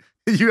 but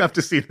you have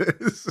to see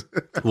this.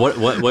 What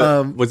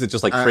was it?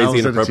 Just crazy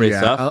inappropriate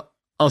stuff?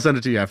 I'll send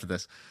it to you after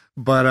this.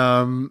 But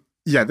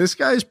yeah, this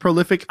guy is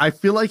prolific. I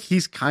feel like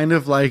he's kind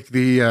of like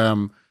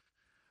the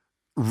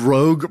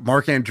rogue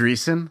Mark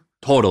Andreessen.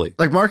 Totally.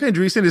 Mark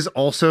Andreessen is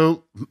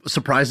also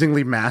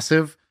surprisingly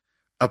massive,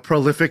 a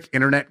prolific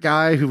internet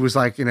guy who was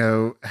had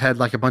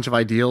a bunch of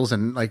ideals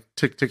and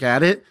took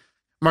at it.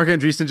 Mark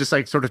Andreessen just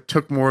sort of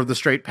took more of the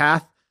straight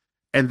path,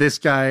 and this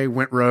guy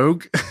went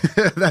rogue.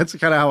 That's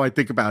kind of how I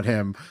think about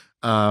him.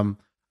 I'm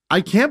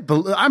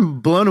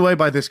blown away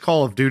by this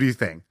Call of Duty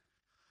thing.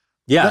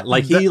 Yeah,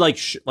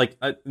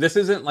 this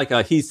isn't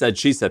a he said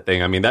she said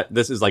thing. I mean,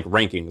 this is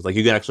rankings.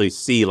 You can actually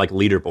see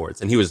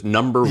leaderboards, and he was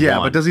number one. Yeah,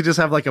 but does he just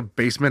have a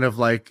basement of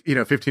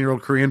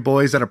 15-year-old Korean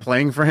boys that are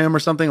playing for him or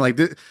something?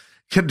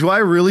 Do I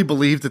really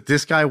believe that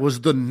this guy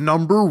was the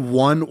number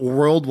one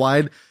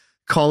worldwide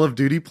Call of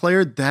Duty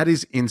player? That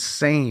is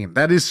insane.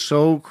 That is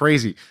so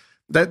crazy.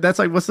 That's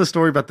what's the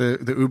story about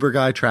the Uber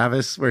guy,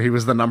 Travis, where he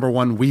was the number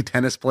one Wii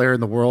tennis player in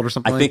the world or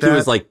something like that? I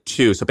think he was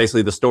 2. So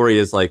basically the story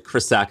is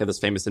Chris Sacca, this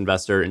famous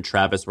investor, and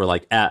Travis were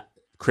at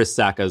Chris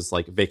Sacca's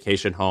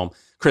vacation home.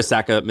 Chris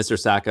Sacca, Mr.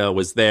 Sacca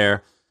was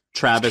there.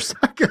 Travis.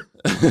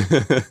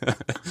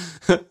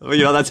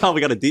 That's how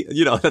we got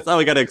to, that's how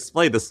we got to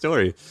explain the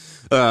story.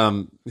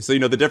 So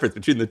the difference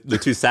between the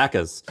two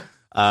Saccas.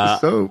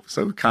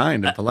 So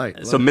kind and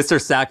polite. So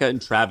Mr. Sacca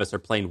and Travis are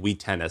playing Wii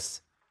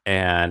tennis,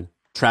 and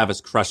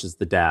Travis crushes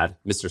the dad,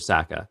 Mr.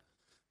 Sacca.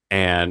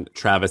 And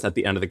Travis at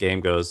the end of the game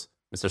goes,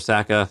 Mr.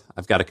 Sacca,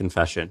 I've got a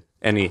confession.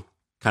 And he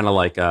kind of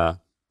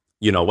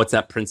what's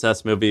that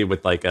princess movie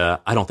with I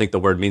don't think the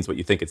word means what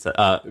you think it's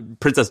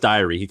Princess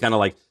Diary. He kind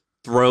of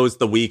throws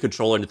the Wii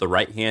controller into the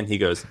right hand. He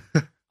goes,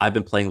 I've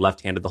been playing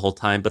left-handed the whole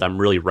time, but I'm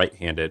really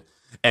right-handed.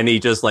 And he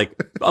just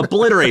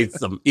obliterates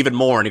them even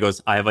more. And he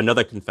goes, I have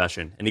another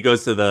confession. And he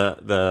goes to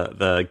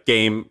the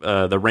game,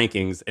 the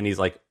rankings, and he's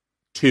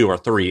 2 or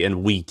 3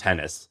 in Wii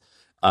tennis.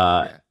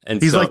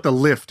 And he's the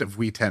lift of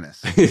Wii tennis.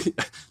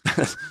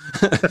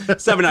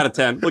 7 out of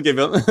 10. We'll give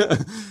him.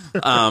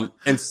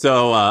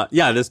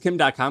 This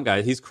Kim.com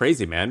guy, he's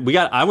crazy, man.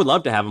 I would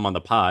love to have him on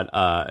the pod.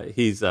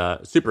 He's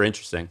super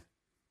interesting.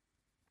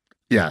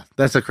 Yeah,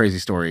 that's a crazy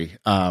story.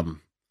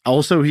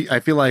 Also, I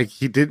feel like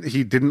he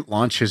didn't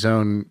launch his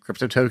own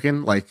crypto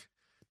token.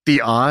 The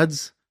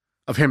odds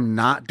of him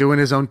not doing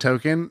his own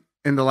token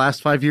in the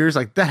last 5 years,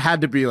 that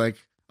had to be a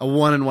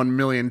 1 in 1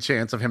 million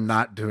chance of him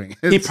not doing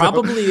it. He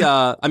probably,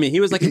 he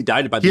was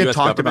indicted by the U.S.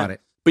 talked government. about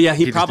it. But yeah,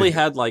 he probably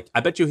had I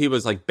bet you he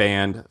was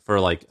banned for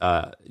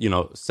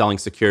selling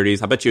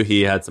securities. I bet you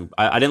he had some.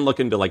 I didn't look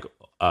into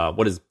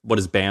what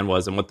his ban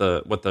was and what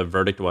the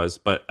verdict was.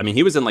 But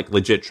he was in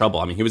legit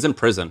trouble. He was in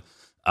prison,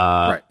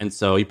 right. And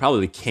so he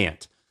probably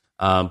can't.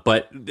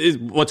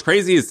 What's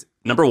crazy is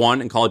number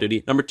one in Call of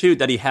Duty. Number two,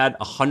 that he had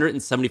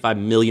 $175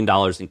 million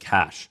in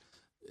cash.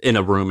 in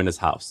a room in his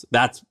house.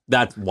 That's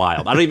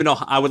wild. I don't even know.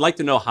 I would like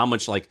to know how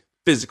much like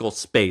physical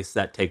space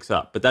that takes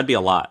up, but that'd be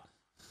a lot.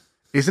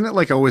 Isn't it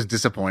like always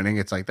disappointing?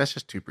 It's like, that's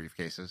just 2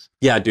 briefcases.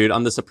 Yeah, dude.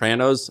 On The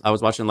Sopranos, I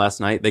was watching last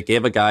night. They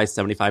gave a guy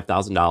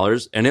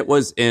 $75,000, and it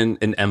was in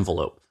an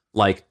envelope,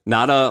 like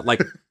not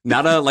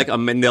a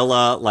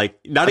manila, like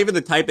not even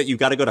the type that you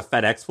got to go to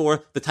FedEx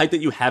for, the type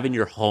that you have in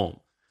your home.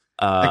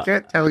 I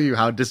can't tell you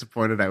how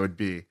disappointed I would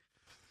be.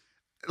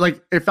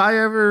 Like if I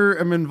ever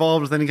am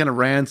involved with any kind of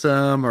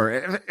ransom, or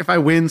if I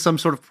win some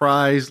sort of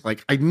prize,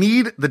 like I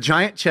need the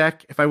giant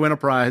check if I win a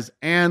prize,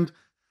 and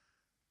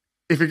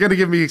if you're going to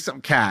give me some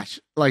cash,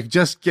 like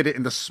just get it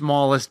in the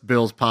smallest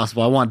bills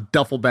possible. I want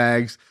duffel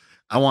bags.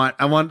 I want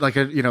like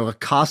a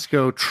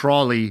Costco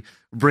trolley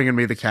bringing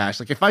me the cash.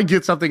 Like if I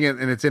get something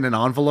and it's in an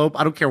envelope,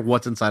 I don't care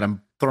what's inside.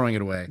 I'm throwing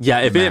it away.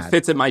 Yeah. If it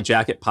fits in my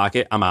jacket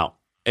pocket, I'm out.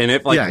 And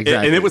if like,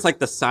 exactly. and it was like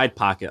the side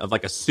pocket of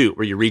like a suit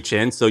where you reach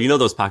in. So,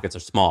 those pockets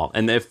are small,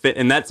 and if fit,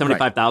 and that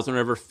 75,000 or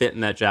whatever fit in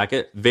that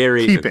jacket.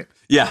 Keep it.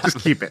 Yeah. Just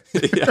keep it.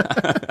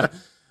 Yeah.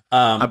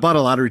 I bought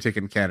a lottery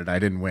ticket in Canada. I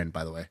didn't win,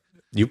 by the way.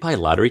 You buy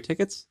lottery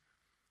tickets?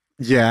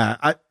 Yeah.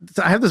 I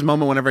have this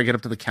moment whenever I get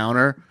up to the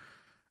counter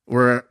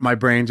where my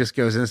brain just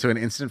goes into an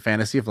instant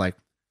fantasy of like,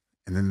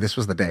 and then this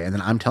was the day. And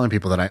then I'm telling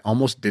people that I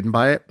almost didn't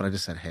buy it, but I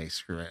just said, hey,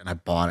 screw it. And I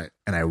bought it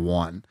and I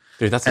won.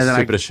 Dude, that's the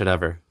stupidest shit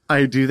ever.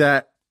 I do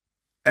that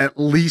at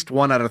least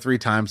 1 out of 3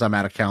 times I'm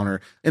at a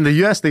counter. In the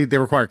US, they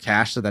require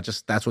cash. So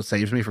that's what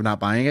saves me from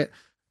not buying it.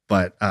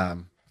 But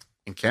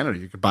in Canada,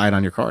 you could buy it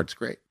on your card. It's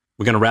great.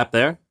 We're going to wrap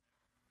there?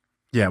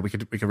 Yeah, we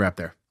could wrap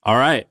there. All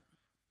right.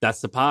 That's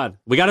the pod.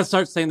 We got to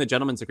start saying the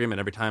gentleman's agreement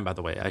every time, by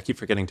the way. I keep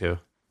forgetting to.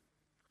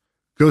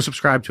 Go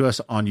subscribe to us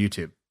on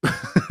YouTube.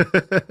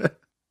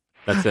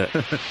 That's it.